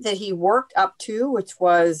theme that he worked up to, which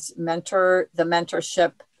was the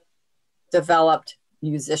mentorship developed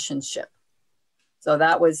musicianship. So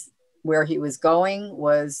that was where he was going,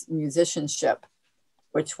 was musicianship,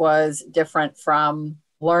 which was different from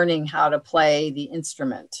learning how to play the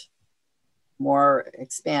instrument, more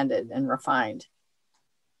expanded and refined.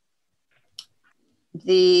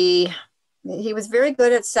 He was very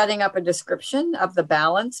good at setting up a description of the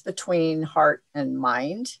balance between heart and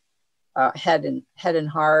mind, head and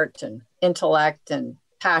heart, and intellect and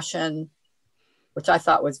passion, which I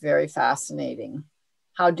thought was very fascinating.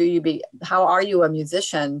 How are you a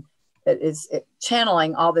musician that is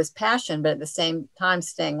channeling all this passion, but at the same time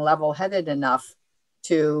staying level-headed enough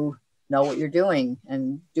to know what you're doing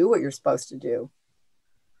and do what you're supposed to do?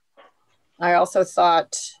 I also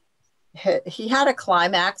thought he had a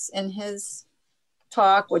climax in his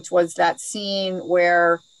talk, which was that scene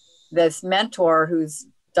where this mentor who's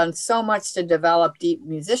done so much to develop deep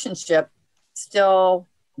musicianship still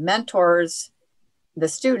mentors the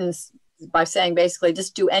students by saying basically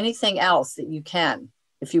just do anything else that you can,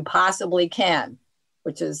 if you possibly can,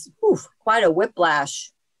 which is quite a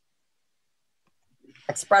whiplash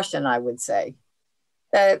expression, I would say.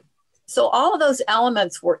 So all of those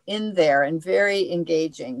elements were in there and very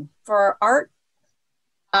engaging. For art,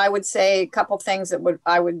 I would say a couple things that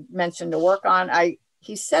I would mention to work on.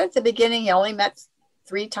 He said at the beginning he only met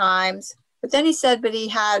 3 times, but then he said, but he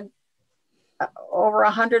had over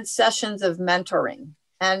 100 sessions of mentoring.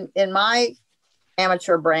 And in my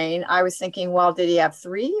amateur brain, I was thinking, well, did he have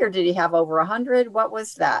 3 or did he have over 100? What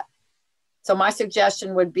was that? So my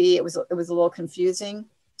suggestion would be, it was a little confusing,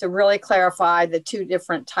 to really clarify the 2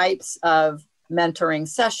 different types of mentoring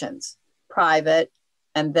sessions, private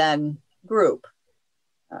and then group,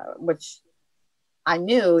 which I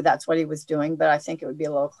knew that's what he was doing, but I think it would be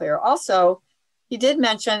a little clearer. Also, he did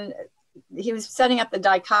mention he was setting up the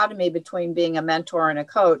dichotomy between being a mentor and a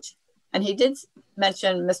coach. And he did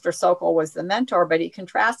mention Mr. Sokol was the mentor, but he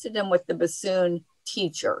contrasted him with the bassoon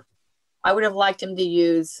teacher. I would have liked him to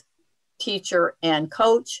use teacher and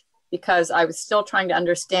coach, because I was still trying to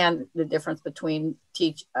understand the difference between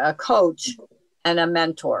a coach and a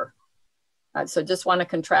mentor. So just want to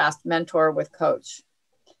contrast mentor with coach.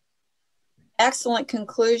 Excellent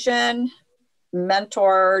conclusion,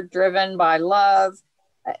 mentor driven by love,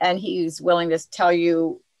 and he's willing to tell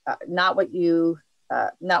you not what you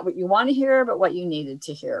want to hear, but what you needed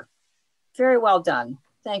to hear. Very well done.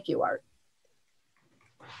 Thank you, Art.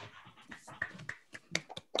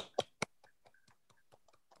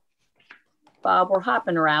 Bob, we're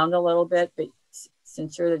hopping around a little bit, but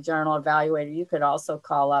since you're the general evaluator, you could also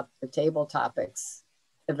call up the table topics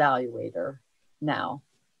evaluator now.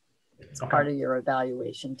 It's part of your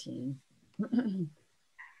evaluation team. And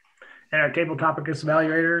our table topics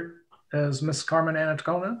evaluator is Miss Carmen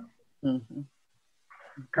Anatona. Mm-hmm.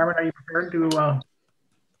 Carmen, are you prepared to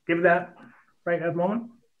give that right at the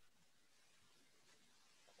moment?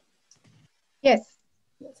 Yes.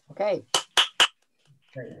 Okay.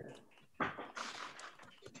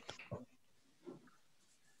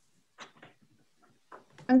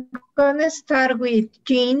 I'm gonna start with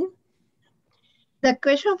Jean. The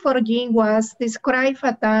question for Jean was, describe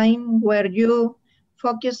a time where you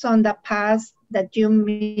focus on the past that you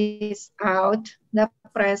miss out the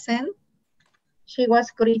present. She was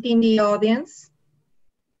greeting the audience.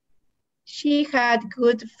 She had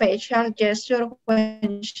good facial gesture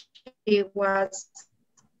when she was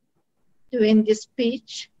doing the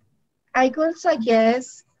speech. I could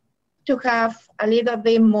suggest to have a little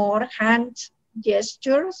bit more hand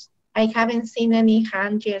gestures. I haven't seen any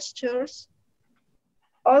hand gestures.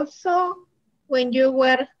 Also, when you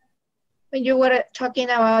were talking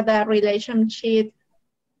about the relationship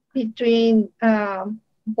between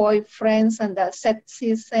boyfriends and the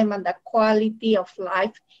sexism and the quality of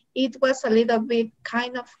life, it was a little bit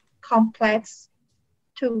kind of complex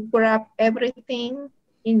to grab everything,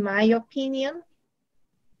 in my opinion.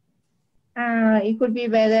 It would be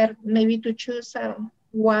better maybe to choose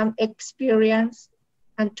one experience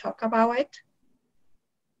and talk about it.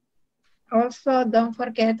 Also, don't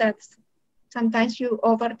forget that sometimes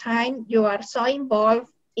over time, you are so involved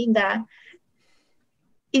in the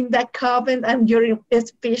comment and your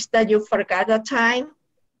speech that you forgot the time.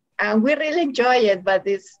 And we really enjoy it, but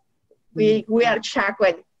we are shocked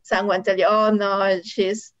when someone tells you, oh no,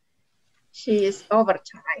 she's over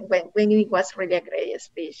time, when it was really a great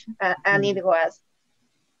speech. And it was.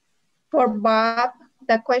 For Bob,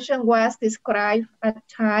 the question was, describe a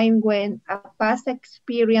time when a past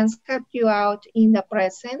experience helped you out in the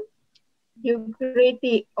present. You greet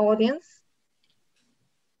the audience.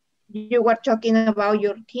 You were talking about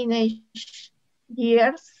your teenage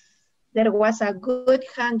years. There was a good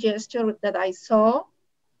hand gesture that I saw.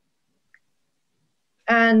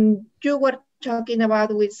 And you were talking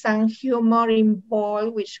about with some humor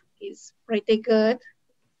involved, which is pretty good.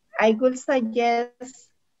 I would suggest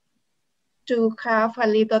to have a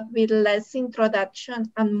little bit less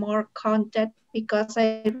introduction and more content, because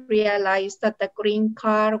I realized that the green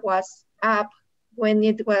card was up when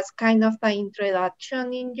it was kind of the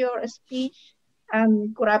introduction in your speech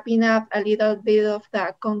and wrapping up a little bit of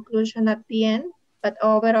the conclusion at the end. But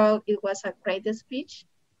overall, it was a great speech.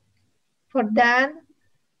 For Dan,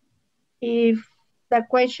 if the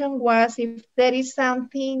question was, if there is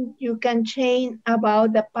something you can change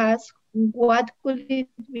about the past, what could it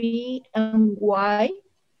be and why?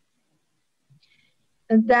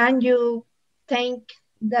 And then you thank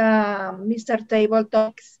the Mr. Table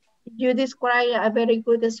Talks. You describe a very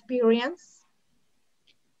good experience.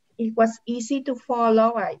 It was easy to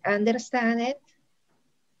follow, I understand it.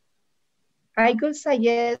 I could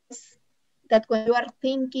suggest that when you are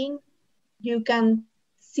thinking, you can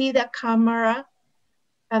see the camera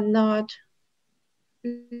and not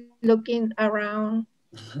looking around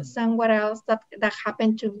somewhere else. That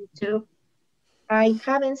happened to me too. I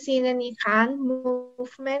haven't seen any hand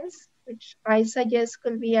movements, which I suggest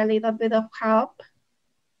could be a little bit of help.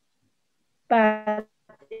 But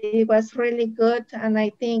it was really good, and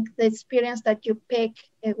I think the experience that you picked,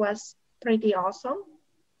 it was pretty awesome.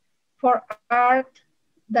 For Art,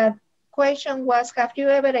 the question was, have you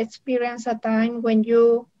ever experienced a time when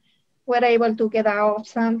you were able to get out of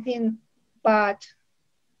something, but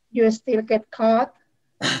you still get caught?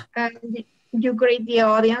 And you greet the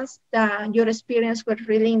audience. Your experience was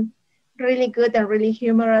really, really good and really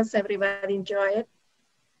humorous. Everybody enjoyed it.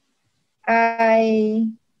 I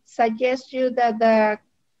suggest you that the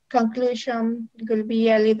conclusion will be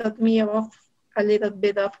a little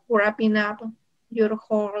bit of wrapping up your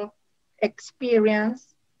whole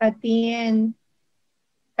experience. At the end,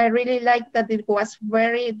 I really like that it was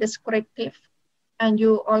very descriptive, and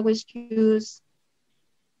you always use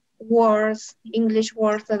words, English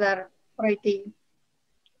words that are pretty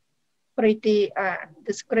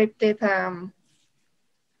descriptive,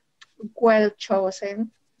 well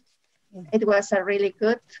chosen. It was a really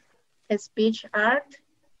good speech, Art,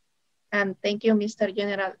 and thank you, Mr.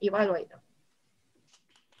 General Evaluator.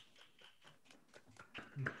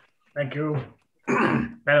 Thank you,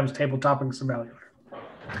 Madam's Table Topics Evaluator.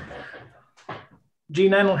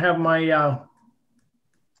 Jean, I don't have my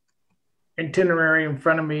itinerary in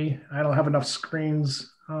front of me. I don't have enough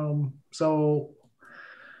screens. So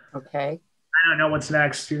Okay. I don't know what's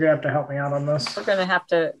next. You're gonna have to help me out on this. We're gonna have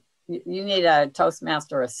to, you need a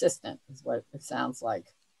Toastmaster assistant is what it sounds like.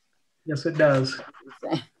 Yes, it does.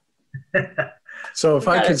 So if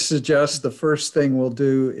I could suggest, the first thing we'll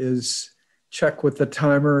do is check with the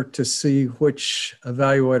timer to see which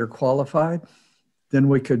evaluator qualified. Then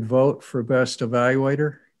we could vote for best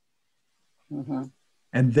evaluator. Mm-hmm.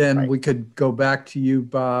 And then Right. we could go back to you,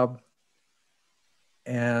 Bob,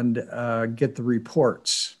 and get the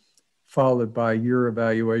reports, followed by your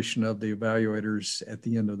evaluation of the evaluators at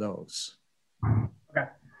the end of those. Okay.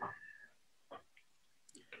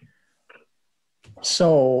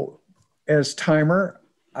 So as timer,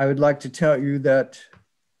 I would like to tell you that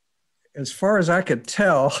as far as I could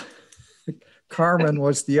tell, Carmen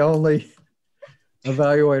was the only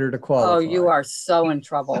evaluator to qualify. Oh, you are so in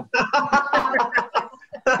trouble.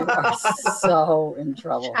 You are so in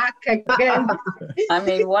trouble. Again. I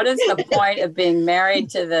mean, what is the point of being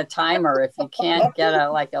married to the timer if you can't get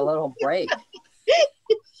a little break?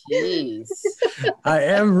 Jeez. I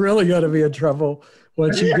am really going to be in trouble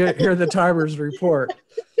once you hear the timer's report.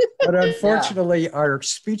 But unfortunately, our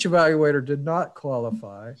speech evaluator did not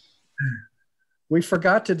qualify. We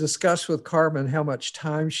forgot to discuss with Carmen how much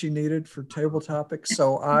time she needed for table topics.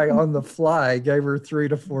 So I, on the fly, gave her 3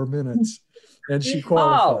 to 4 minutes and she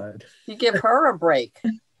qualified. Oh, you give her a break.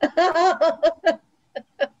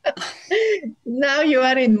 Now you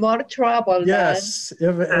are in more trouble. Yes,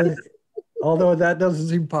 although that doesn't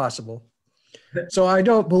seem possible. So I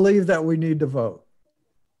don't believe that we need to vote.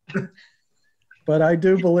 But I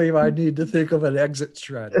do believe I need to think of an exit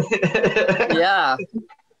strategy. Yeah.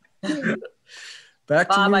 Back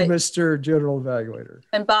to Bob, you, Mr. General Evaluator.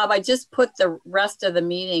 And Bob, I just put the rest of the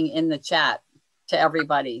meeting in the chat to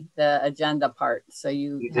everybody, the agenda part. So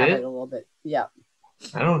you have did? it a little bit. Yeah.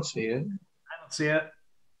 I don't see it. I don't see it.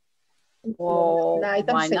 Well, No, I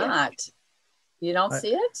don't why see it. not? You don't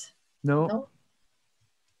see it? No. No.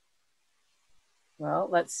 Well,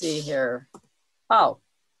 let's see here. Oh,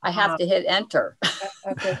 I have to hit enter.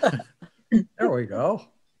 Okay. There we go.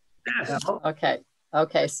 Okay.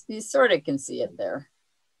 Okay. So you sort of can see it there.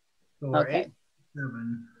 Okay.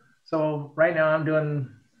 7. So right now I'm doing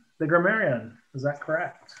the grammarian. Is that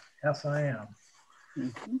correct? Yes, I am.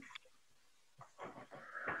 Mm-hmm.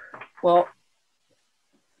 Well,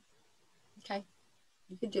 okay.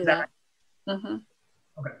 You can do that. Mm-hmm.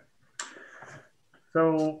 Okay.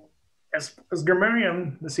 So as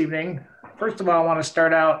grammarian this evening, first of all, I want to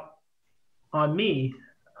start out on me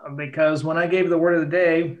because when I gave the word of the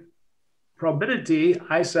day, probity,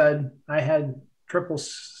 I said I had triple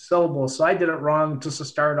syllables, so I did it wrong just to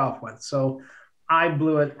start off with. So I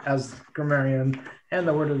blew it as grammarian and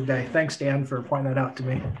the word of the day. Thanks, Dan, for pointing that out to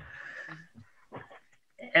me.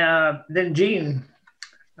 Then Jean,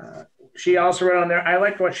 she also wrote on there, I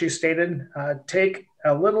liked what she stated, take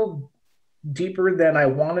a little deeper than I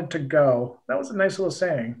wanted to go. That was a nice little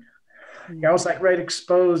saying. I was like, right,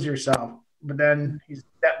 expose yourself. But then he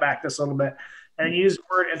stepped back just a little bit. And he used the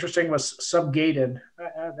word interesting was subgated.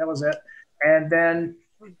 That was it. And then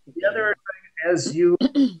the other thing is you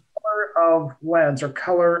color of lens or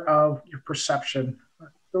color of your perception.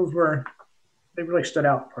 They really stood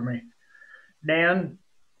out for me. Dan,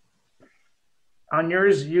 on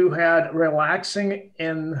yours, you had relaxing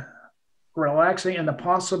in the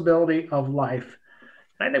possibility of life.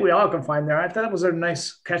 And I think we all can find there. I thought it was a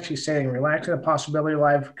nice, catchy saying, relaxing the possibility of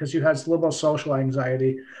life, because you had a little bit of social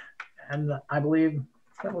anxiety. And I believe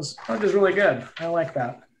that was really good. I like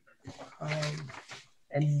that.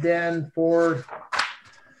 And then for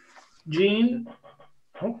Jean,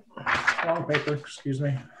 wrong paper, excuse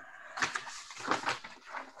me.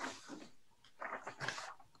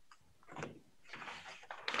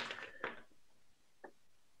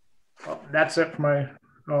 Well, that's it for my,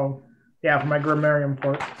 for my grammarian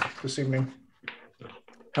part this evening.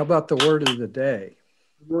 How about the word of the day?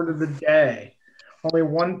 Word of the day. Only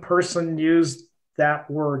one person used that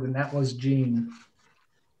word, and that was Jean.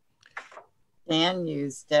 Dan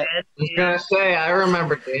used it. I was going to say, I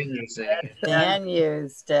remember Dan using it. Dan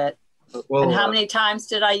used it. Well, And how many times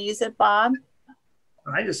did I use it, Bob?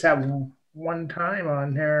 I just have one time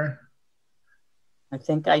on here. I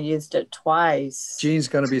think I used it twice. Jean's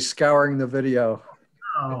going to be scouring the video.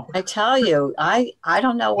 Oh. I tell you, I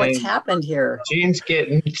don't know what's happened here. Jean's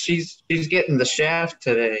she's getting the shaft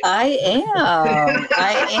today. I am.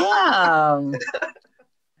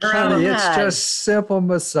 Honey, it's just simple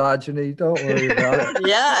misogyny. Don't worry about it.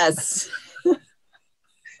 Yes.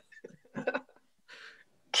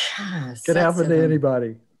 Could happen to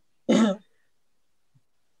anybody.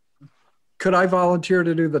 Could I volunteer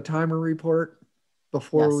to do the timer report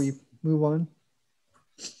before we move on?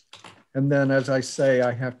 And then, as I say,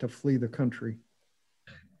 I have to flee the country.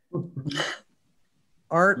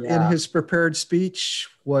 Art in his prepared speech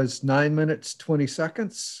was 9 minutes, 20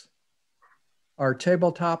 seconds. Our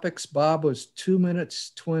table topics, Bob was 2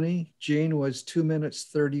 minutes, 20. Jean was 2 minutes,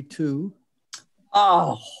 32.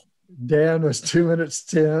 Oh. Dan was 2 minutes,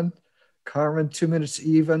 10. Carmen, 2 minutes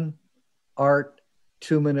even. Art,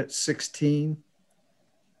 2 minutes, 16.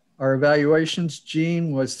 Our evaluations,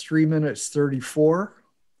 Jean was 3 minutes, 34.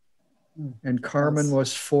 And Carmen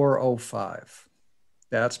was 4:05.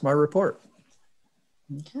 That's my report.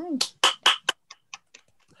 Okay.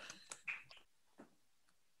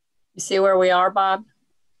 You see where we are, Bob?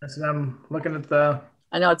 Yes, and I'm looking at the...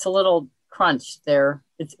 I know it's a little crunched there.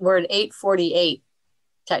 We're at 8:48,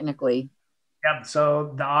 technically. Yep,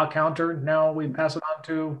 so the counter, now we pass it on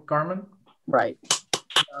to Carmen? Right.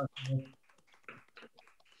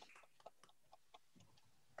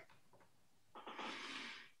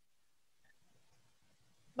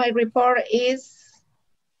 My report is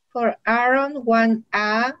for Aaron, 1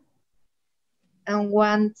 A and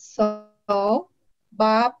 1 so,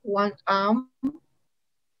 Bob, 1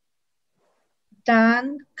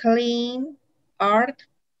 Dan, clean, Art,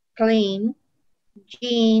 clean,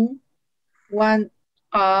 Jean, 1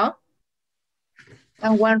 and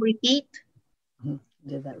 1 repeat.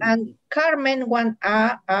 Did that And repeat? Carmen, 1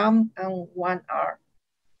 and 1 R.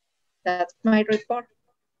 That's my report.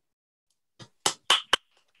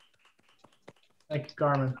 Thank you,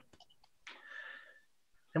 Carmen.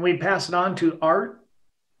 And we pass it on to Art,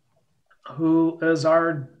 who is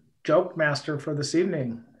our joke master for this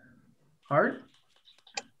evening. Art,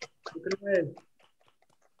 take it away.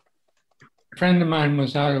 A friend of mine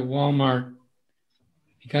was out at Walmart.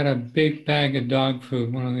 He got a big bag of dog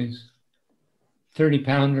food, one of these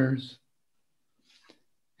 30-pounders.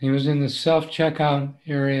 He was in the self-checkout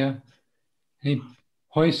area. He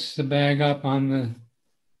hoists the bag up on the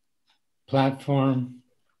platform.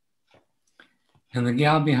 And the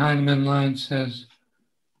gal behind him in line says,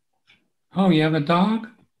 "Oh, you have a dog?"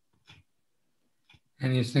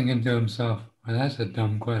 And he's thinking to himself, "Well, that's a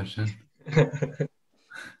dumb question.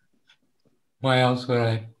 Why else would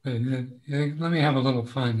I? Let me have a little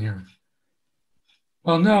fun here."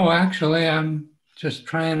 "Well, no, actually, I'm just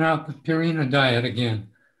trying out the Purina diet again."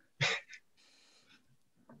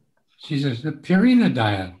 She says, "The Purina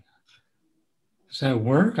diet? Does that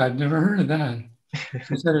work? I've never heard of that."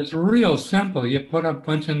 She said, "It's real simple. You put a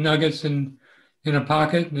bunch of nuggets in a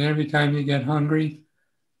pocket, and every time you get hungry,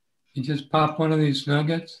 you just pop one of these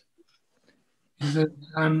nuggets." He said,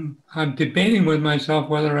 I'm debating with myself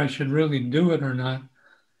whether I should really do it or not.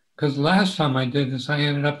 Because last time I did this, I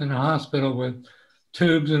ended up in a hospital with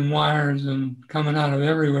tubes and wires and coming out of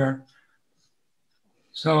everywhere.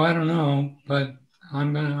 So I don't know, but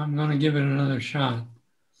I'm gonna give it another shot."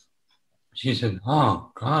 She said,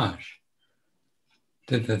 "Oh gosh,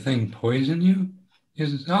 did the thing poison you?" He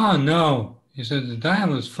says, "Oh no." He said, "The diet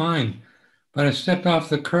was fine, but I stepped off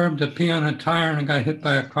the curb to pee on a tire and I got hit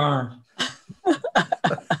by a car."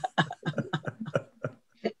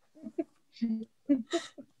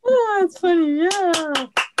 Oh, that's funny. Yeah.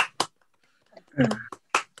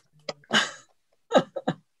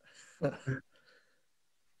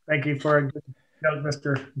 Thank you for a good joke,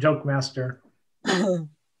 Mr. Joke Master. And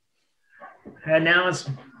now it's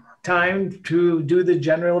time to do the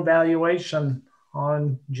general evaluation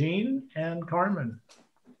on Jean and Carmen.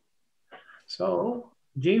 So,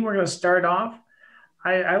 Jean, we're going to start off.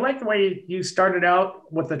 I like the way you started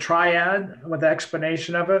out with the triad, with the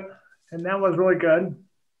explanation of it, and that was really good.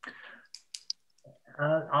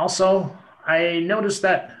 Also, I noticed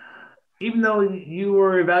that even though you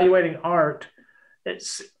were evaluating Art,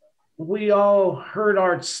 we all heard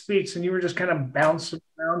Art's speech, and you were just kind of bouncing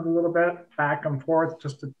around a little bit, back and forth,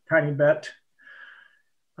 just a tiny bit.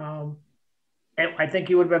 And I think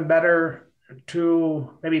you would have been better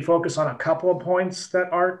to maybe focus on a couple of points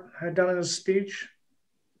that Art had done in his speech.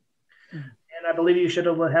 And I believe you should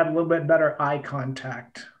have had a little bit better eye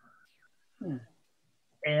contact.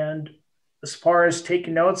 And as far as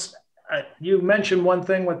taking notes, you mentioned one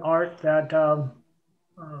thing with Art that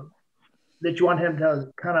that you want him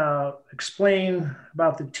to kind of explain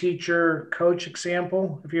about the teacher-coach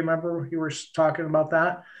example, if you remember, you were talking about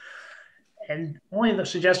that. And only the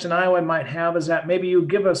suggestion I might have is that maybe you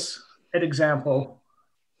give us an example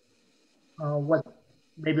what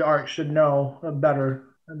maybe Art should know better.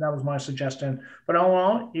 And that was my suggestion. But all in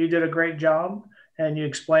all, you did a great job, and you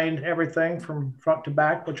explained everything from front to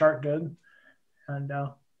back, which Art did. And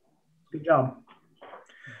good job.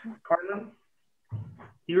 Carmen,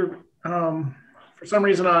 you're for some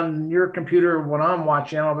reason on your computer when I'm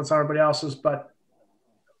watching, I don't know if it's on everybody else's, but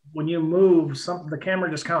when you move, the camera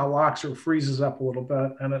just kind of locks or freezes up a little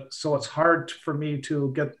bit, and so it's hard for me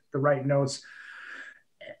to get the right notes.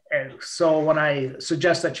 And so when I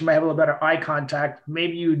suggest that you might have a little better eye contact,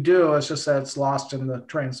 maybe you do. It's just that it's lost in the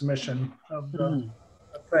transmission of the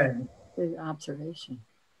thing. Good observation.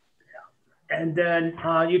 And then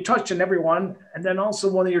you touched on everyone. And then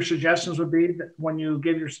also one of your suggestions would be that when you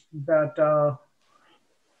give you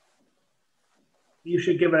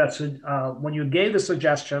should give it when you gave the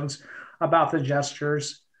suggestions about the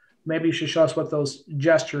gestures, maybe you should show us what those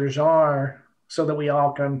gestures are so that we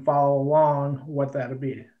all can follow along what that would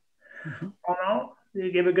be. All in all,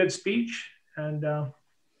 you gave a good speech, and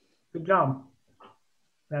good job.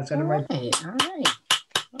 That's it. All right.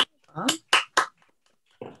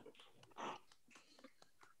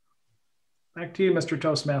 Back to you, Mr.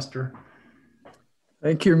 Toastmaster.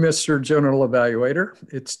 Thank you, Mr. General Evaluator.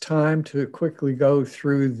 It's time to quickly go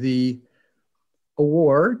through the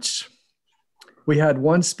awards. We had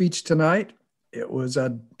one speech tonight. It was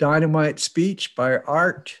a dynamite speech by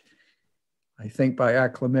Art. I think by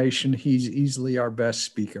acclamation, he's easily our best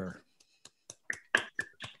speaker.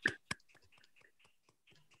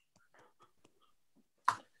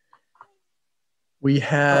 We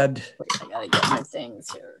had, Wait, I gotta get my things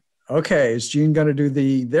here. okay, is Jean going to do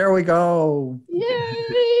the, there we go.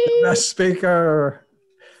 Yay! Best speaker.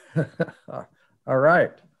 All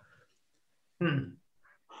right.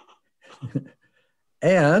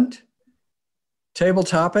 And table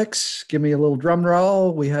topics, give me a little drum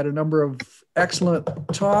roll. We had a number of excellent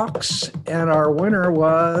talks, and our winner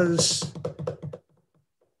was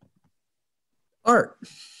Art.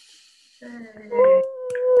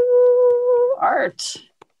 Art.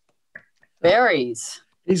 Berries.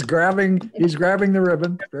 He's grabbing the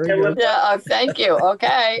ribbon. Very good. Yeah, thank you.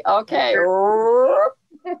 Okay. I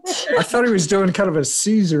thought he was doing kind of a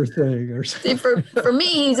Caesar thing or something. See, for me,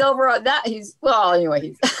 he's over on that.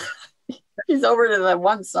 Anyway, he's over to the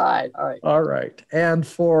one side. All right. All right. And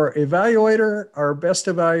for evaluator, our best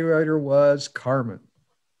evaluator was Carmen.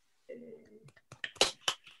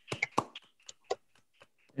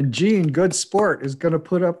 And Jean, good sport, is going to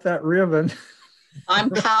put up that ribbon.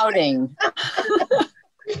 I'm pouting.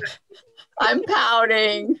 I'm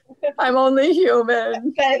pouting. I'm only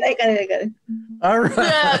human. I got it. All right.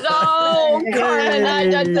 Yeah, no, Carmen,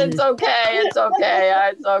 it's okay. It's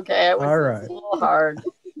okay. It was All right. a little hard.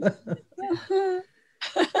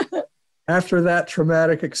 After that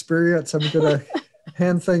traumatic experience, I'm going to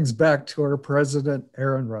hand things back to our president,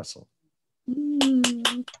 Aaron Russell.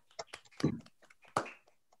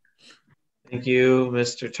 Thank you,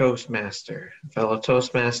 Mr. Toastmaster. Fellow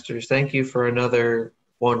Toastmasters, thank you for another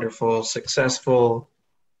wonderful, successful,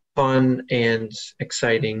 fun, and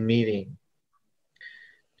exciting meeting.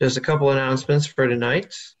 Just a couple announcements for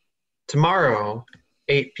tonight. Tomorrow,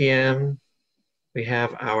 8 p.m., we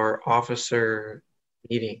have our officer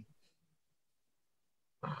meeting.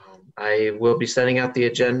 I will be setting out the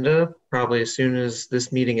agenda probably as soon as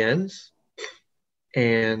this meeting ends.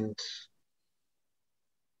 And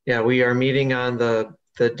yeah, we are meeting on the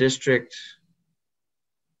district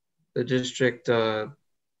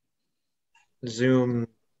Zoom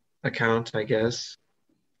account, I guess.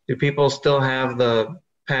 Do people still have the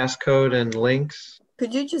passcode and links?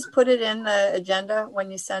 Could you just put it in the agenda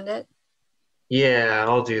when you send it? Yeah,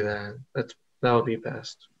 I'll do that. That would be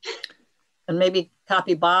best. And maybe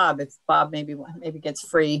copy Bob if Bob maybe gets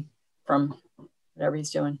free from whatever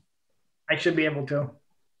he's doing. I should be able to.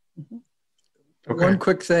 Mm-hmm. Okay. One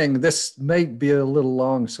quick thing. This may be a little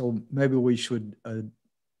long, so maybe we should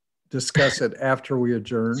discuss it after we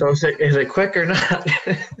adjourn. So is it quick or not?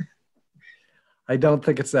 I don't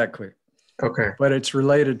think it's that quick. Okay. But it's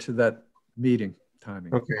related to that meeting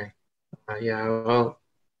timing. Okay. Yeah, well,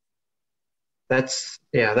 that's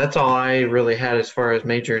all I really had as far as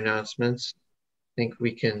major announcements. I think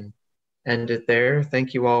we can end it there.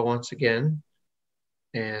 Thank you all once again,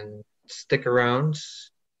 and stick around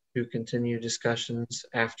to continue discussions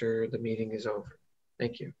after the meeting is over.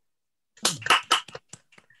 Thank you.